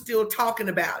 and you still talking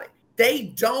about it. They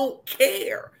don't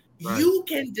care. Right. You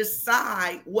can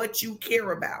decide what you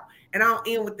care about. And I'll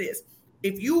end with this.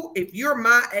 If you're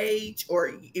my age,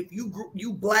 or if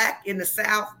you black in the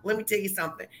South, let me tell you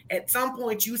something. At some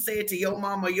point you said to your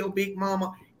mama, your big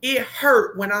mama, it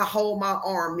hurt when I hold my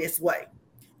arm this way.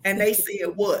 And they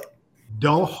said what?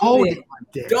 Don't hold it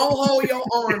like that. Don't hold your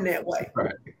arm that way.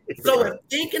 Right. So if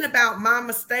thinking about my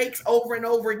mistakes over and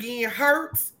over again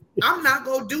hurts, I'm not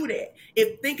going to do that.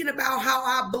 If thinking about how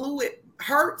I blew it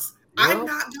hurts, I'm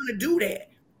not going to do that.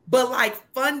 But like,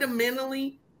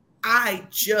 fundamentally, I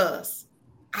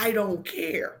don't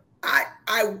care.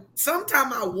 I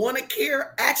sometimes I want to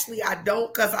care. Actually, I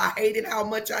don't, because I hated how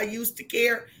much I used to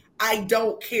care. I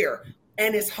don't care.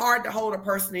 And it's hard to hold a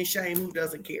person in shame who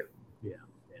doesn't care. Yeah.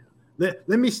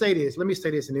 Let me say this,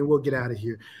 and then we'll get out of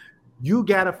here. You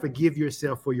got to forgive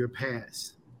yourself for your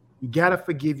past. You got to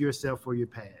forgive yourself for your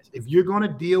past. If you're going to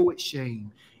deal with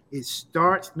shame, it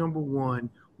starts, number one,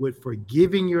 with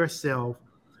forgiving yourself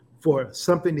for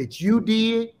something that you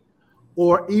did,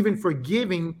 or even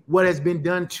forgiving what has been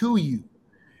done to you.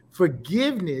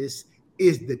 Forgiveness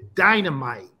is the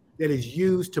dynamite that is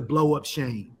used to blow up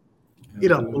shame.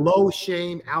 It'll blow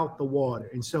shame out the water.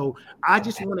 And so I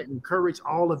just want to encourage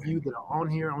all of you that are on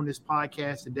here on this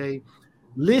podcast today,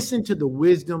 listen to the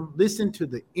wisdom, listen to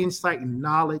the insight and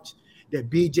knowledge that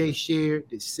BJ shared,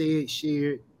 that Sayed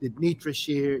shared, that Nitra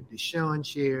shared, that Sean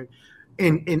shared,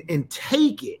 and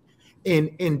take it.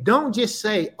 And don't just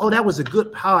say, oh, that was a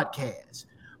good podcast,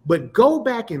 but go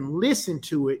back and listen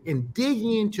to it and dig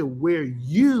into where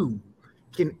you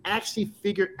can actually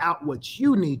figure out what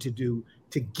you need to do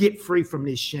to get free from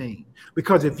this shame.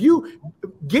 Because if you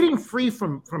getting free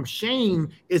from shame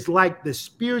is like the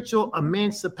spiritual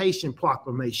emancipation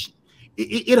proclamation.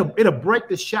 It'll break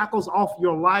the shackles off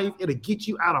your life. It'll get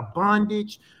you out of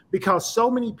bondage, because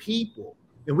so many people,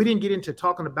 and we didn't get into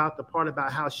talking about the part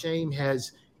about how shame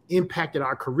has impacted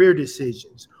our career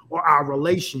decisions or our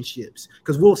relationships,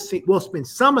 because we'll spend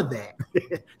some of that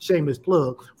shameless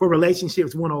plug for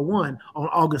Relationships 101 on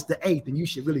August the 8th, and you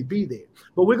should really be there.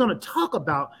 But we're going to talk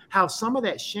about how some of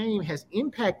that shame has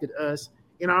impacted us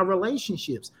in our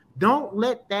relationships. Don't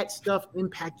let that stuff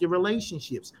impact your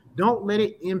relationships. Don't let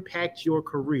it impact your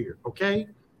career, okay?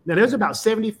 Now, there's about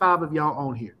 75 of y'all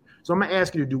on here, so I'm going to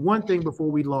ask you to do one thing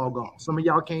before we log off. Some of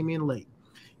y'all came in late.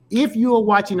 If you are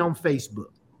watching on Facebook,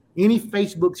 any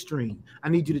Facebook stream, I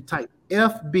need you to type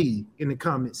FB in the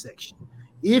comment section.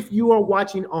 If you are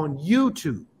watching on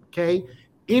YouTube, okay,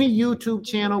 any YouTube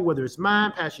channel, whether it's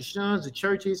mine, Pastor Sean's, the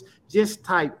churches, just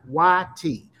type YT.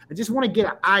 I just want to get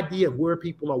an idea of where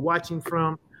people are watching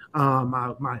from.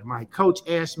 My coach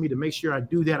asked me to make sure I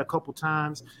do that a couple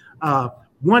times.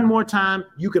 One more time,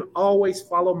 you can always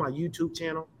follow my YouTube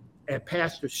channel at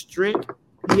Pastor Strick,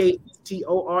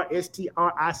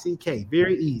 PastorStrick.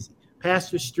 Very easy.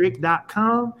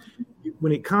 PastorStrick.com.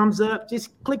 When it comes up,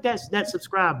 just click that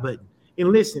subscribe button. And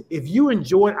listen, if you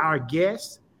enjoyed our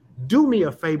guests, do me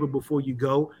a favor before you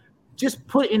go. Just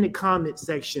put in the comment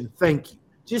section, thank you.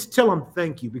 Just tell them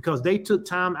thank you, because they took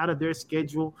time out of their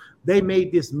schedule. They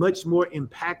made this much more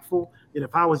impactful than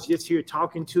if I was just here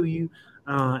talking to you.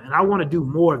 And I want to do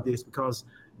more of this, because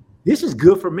this is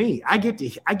good for me. I get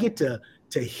to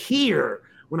hear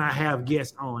when I have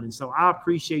guests on. And so I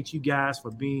appreciate you guys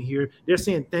for being here. They're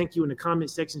saying thank you in the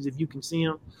comment sections if you can see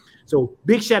them. So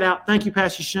big shout out. Thank you,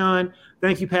 Pastor Sean.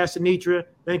 Thank you, Pastor Nitra.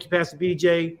 Thank you, Pastor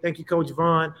BJ. Thank you, Coach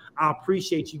Vaughn. I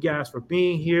appreciate you guys for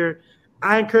being here.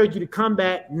 I encourage you to come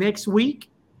back next week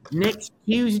next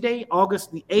Tuesday,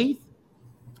 August the 8th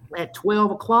at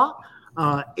 12 o'clock.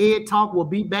 Ed Talk will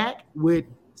be back with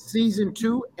season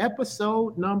 2,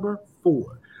 episode number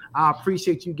 4. I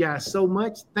appreciate you guys so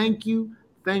much. Thank you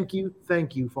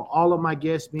for all of my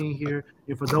guests being here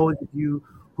and for those of you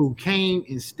who came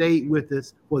and stayed with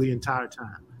us for the entire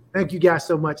time. Thank you guys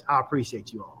so much. I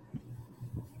appreciate you all.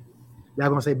 Y'all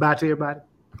gonna say bye to everybody?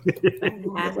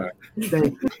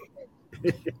 Thank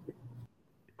you.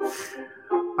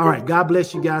 All right. God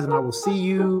bless you guys, and I will see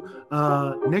you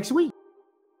next week.